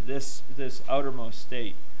into this outermost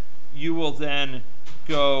state, you will then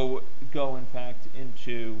go in fact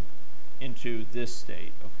into this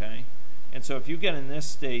state, okay? And so if you get in this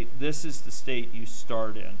state, this is the state you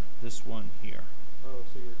start in, this one here. Oh,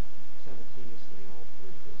 so you're simultaneously in all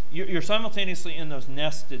three of those. You're simultaneously in those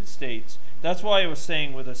nested states. That's why I was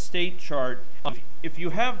saying with a state chart, if you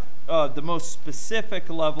have the most specific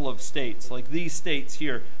level of states, like these states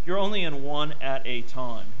here, you're only in one at a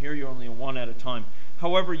time. Here you're only in one at a time.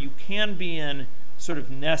 However, you can be in sort of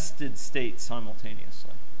nested states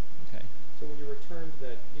simultaneously. Okay. So when you return to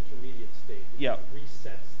that intermediate state, it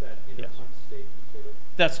resets that inner hunt state, sort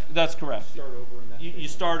of? That's correct. You start over in that state? You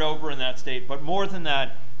start over in that state, but more than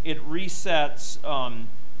that, it resets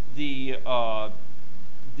the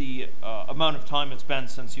amount of time it's been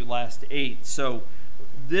since you last ate. So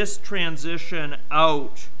this transition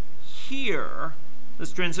out here,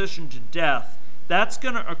 this transition to death, that's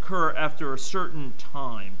going to occur after a certain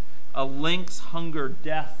time, a lynx hunger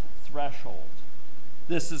death threshold.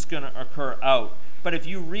 This is going to occur out. But if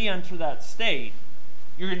you re-enter that state,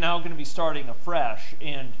 you're now going to be starting afresh,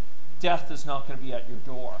 and death is not going to be at your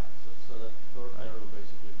door. So that third arrow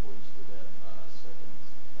basically points to that second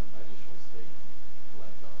initial state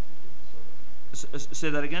black dot. Say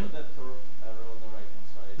that again? So that third arrow on the right-hand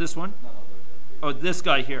side. This one? No, Oh, this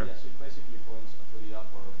guy here. Yes, it basically points to the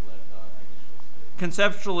upper black dot initial state.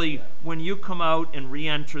 Conceptually, when you come out and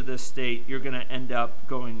re-enter this state, you're going to end up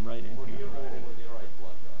going right in Over here. here or over the right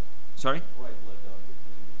black dot? Sorry? Right black dot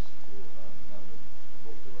between these two numbers.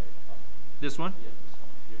 Both the right up. This one? Yeah, this one.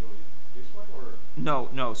 You go this one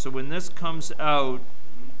or? No. So when this comes out,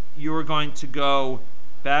 you're going to go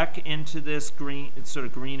back into this green, it's sort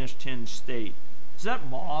of greenish tinged state. Is that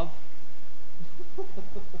mauve?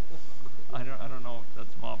 I don't know if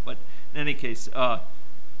that's mauve, but in any case, So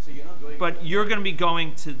you're not going. but you're going to be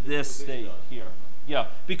going to this state here. Yeah,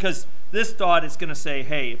 because this dot is going to say,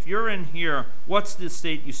 hey, if you're in here, what's the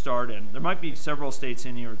state you start in? There might be several states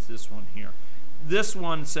in here. It's this one here. This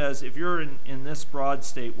one says if you're in this broad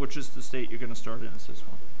state, which is the state you're going to start in? It's this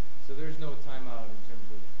one. So there's no timeout in terms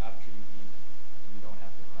of after you eat, you don't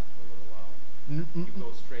have to hunt for a little while. You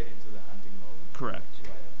go straight into the hunting mode. Correct.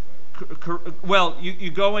 Well, you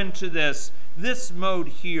go into this mode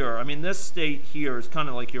here. I mean, this state here is kind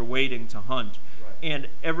of like you're waiting to hunt. Right. And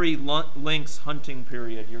every lynx hunting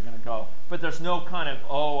period, you're going to go. But there's no kind of,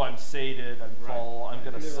 oh, I'm sated, I'm full, I'm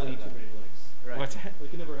going to sleep. Too many links. Right. What's that? You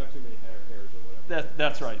can never have too many hairs or whatever.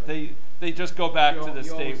 That's right. They just go back to the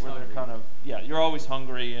state where they're kind of, you're always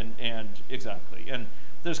hungry and exactly. And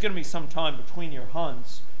there's going to be some time between your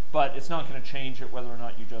hunts, but it's not going to change it whether or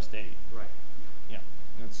not you just ate. Right. Yeah,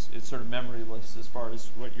 it's sort of memoryless as far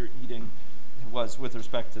as what you're eating was with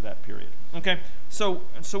respect to that period. Okay, so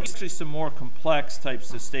actually some more complex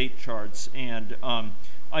types of state charts, and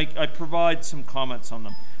I provide some comments on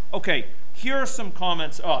them. Okay, here are some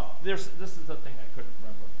comments. This is the thing I couldn't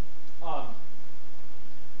remember.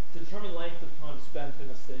 To determine length of time spent in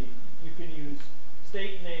a state, you can use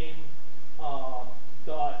state name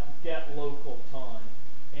dot get local time,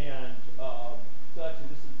 and so actually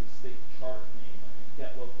this is the state chart name. I mean,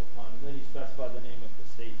 get local time, and then you specify the name of the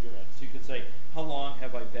state you're in. So you could say, how long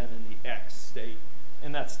have I been in the X state?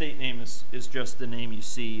 And that state name is just the name you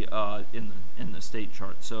see in the state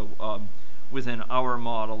chart. So within our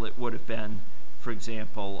model, it would have been, for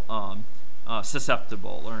example,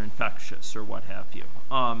 susceptible or infectious or what have you.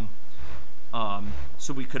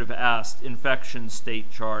 So we could have asked infection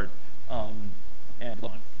state chart and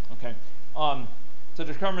okay. To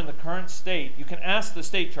determine the current state, you can ask the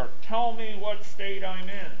state chart, tell me what state I'm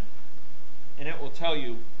in. And it will tell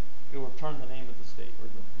you, it will return the name of the state or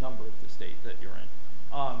the number of the state that you're in.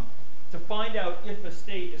 To find out if a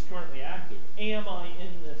state is currently active, am I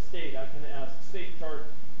in this state? I can ask state chart,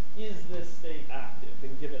 is this state active?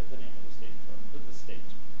 And give it the name of the state chart, of the state.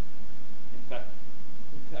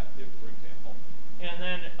 Infective, for example. And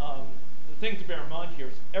then the thing to bear in mind here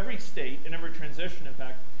is every state and every transition, in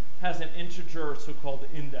fact, has an integer so-called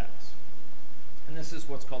index. And this is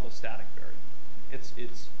what's called a static variable.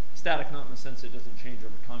 It's Static not in the sense it doesn't change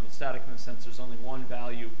over time. It's static in the sense there's only one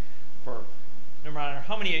value for, no matter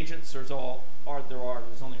how many agents there's only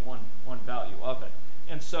one value of it.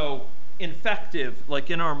 And so infective,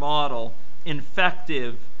 like in our model,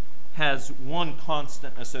 infective has one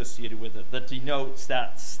constant associated with it that denotes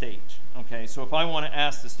that state. Okay, so if I want to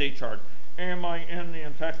ask the state chart, am I in the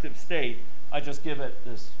infective state, I just give it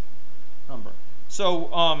this number. So,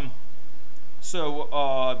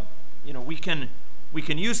 you know, we can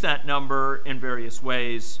use that number in various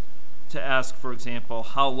ways to ask, for example,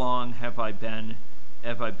 how long have I been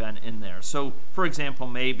in there? So, for example,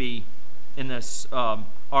 maybe in this our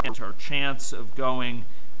chance of going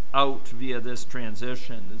out via this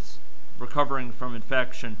transition, this recovering from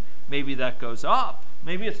infection, maybe that goes up.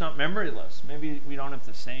 Maybe it's not memoryless. Maybe we don't have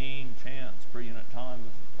the same chance per unit time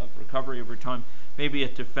of recovery every time. Maybe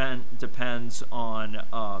it depends on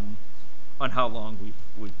how long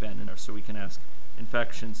we've been in there. So we can ask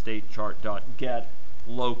infection state chart dot get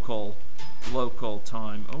local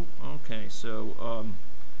time. Oh, okay. So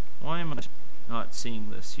why am I not seeing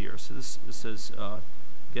this here? So this says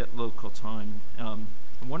get local time. I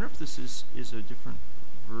wonder if this is a different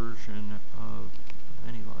version of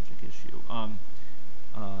AnyLogic issue.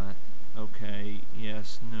 Okay,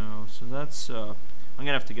 yes, no. So that's, I'm going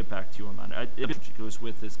to have to get back to you on that. It goes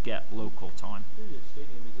with this get local time.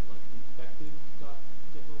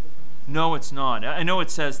 No, it's not. I know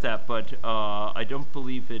it says that, but I don't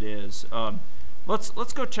believe it is.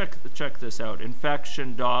 Let's go check this out.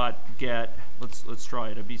 Infection dot get. Let's try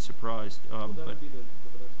it. I'd be surprised. But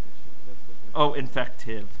oh,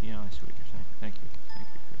 infective. Yeah, I see what you're saying. Thank you,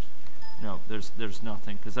 Chris. No, there's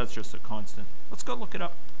nothing because that's just a constant. Let's go look it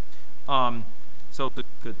up. So it's a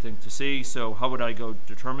good thing to see. So how would I go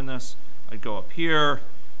determine this? I'd go up here,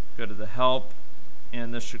 go to the help,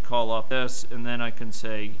 and this should call up this, and then I can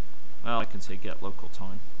say, well, I can say get local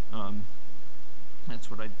time.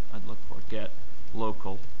 That's what I'd look for. Get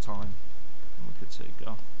local time. And we could say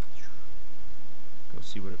go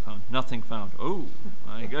see what it found. Nothing found. Oh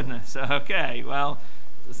my goodness. Okay. Well,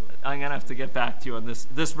 I'm gonna have to get back to you on this.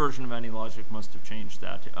 This version of AnyLogic must have changed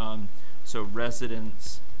that. So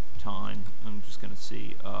residence time. I'm just gonna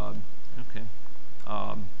see. Okay.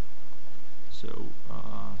 So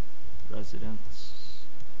residence.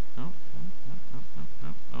 No.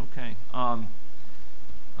 Okay.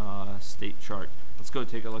 State chart. Let's go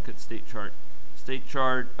take a look at state chart. State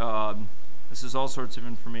chart. This is all sorts of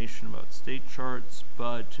information about state charts,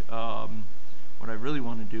 but what I really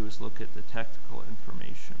want to do is look at the technical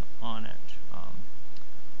information on it.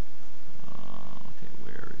 Okay,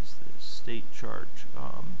 where is this state chart?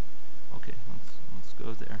 Okay, let's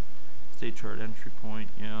go there. State chart entry point.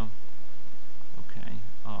 Yeah. Okay.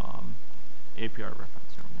 API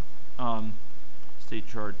reference. There we go. State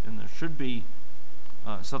chart, and there should be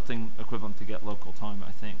something equivalent to get local time,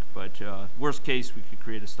 I think. But worst case, we could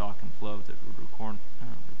create a stock and flow that would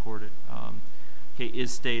record it. Okay,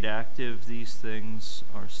 is state active? These things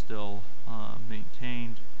are still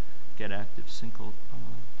maintained. Get active simple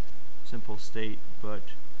state, but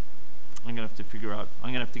I'm gonna have to figure out. I'm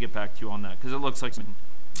gonna have to get back to you on that because it looks like something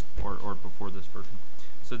or before this version.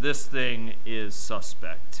 So this thing is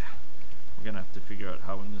suspect. We're gonna have to figure out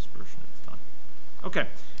how in this version it's done. Okay.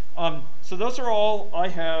 So those are all I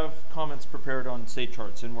have comments prepared on state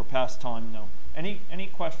charts, and we're past time now. Any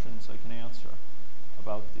questions I can answer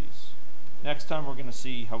about these? Next time we're going to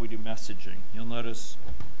see how we do messaging. You'll notice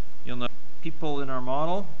people in our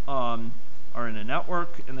model are in a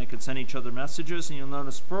network, and they could send each other messages. And you'll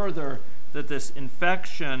notice further that this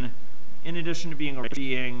infection, in addition to being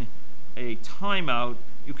a timeout,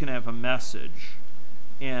 you can have a message.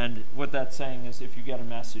 And what that's saying is, if you get a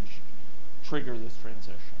message, trigger this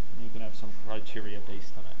transition. You can have some criteria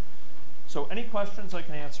based on it. So any questions I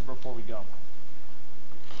can answer before we go?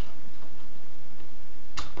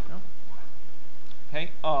 No?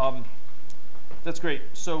 Okay, that's great.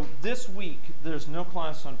 So this week, there's no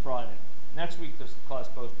class on Friday. Next week, there's class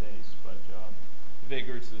both days, but the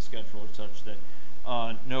vagaries of the schedule are such that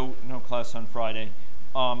no class on Friday.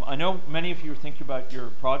 I know many of you are thinking about your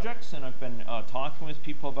projects, and I've been talking with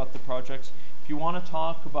people about the projects. If you want to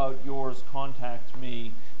talk about yours, contact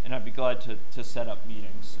me, and I'd be glad to set up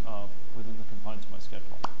meetings within the confines of my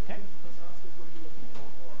schedule. Okay?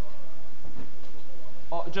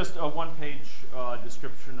 Just a one-page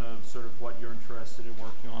description of sort of what you're interested in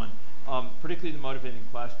working on, particularly the motivating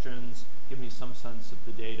questions. Give me some sense of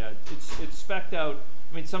the data. It's spec'd out.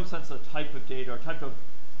 I mean, some sense of the type of data or type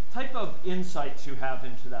of insights you have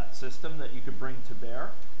into that system that you could bring to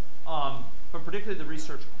bear. But particularly the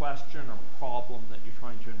research question or problem that you're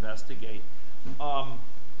trying to investigate.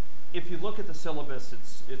 if you look at the syllabus,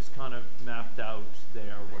 it's kind of mapped out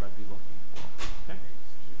there what I'd be looking for. Okay.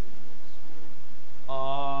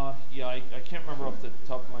 Yeah, I can't remember off the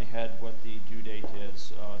top of my head what the due date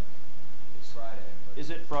is. It's Friday. But Is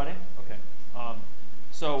it Friday? Okay.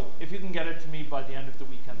 So if you can get it to me by the end of the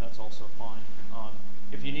weekend, that's also fine.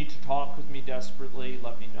 If you need to talk with me desperately,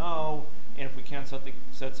 let me know. And if we can't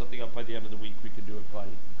set something up by the end of the week, we could do it by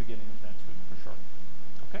beginning of next week for sure.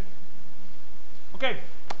 Okay? Okay,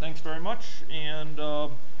 thanks very much. And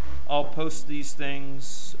I'll post these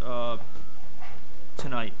things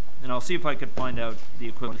tonight. And I'll see if I can find out the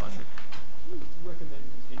equivalent logic. Do you recommend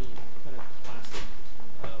any kind of classic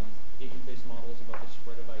agent-based models about the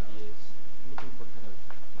spread of ideas? I'm looking for kind of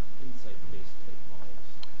insight-based type models.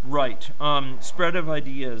 Right. Spread of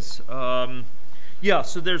ideas. Yeah,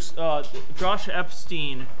 so there's Josh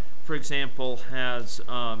Epstein, for example, has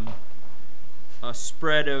a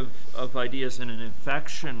spread of ideas in an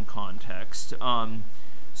infection context.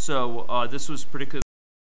 So this was particularly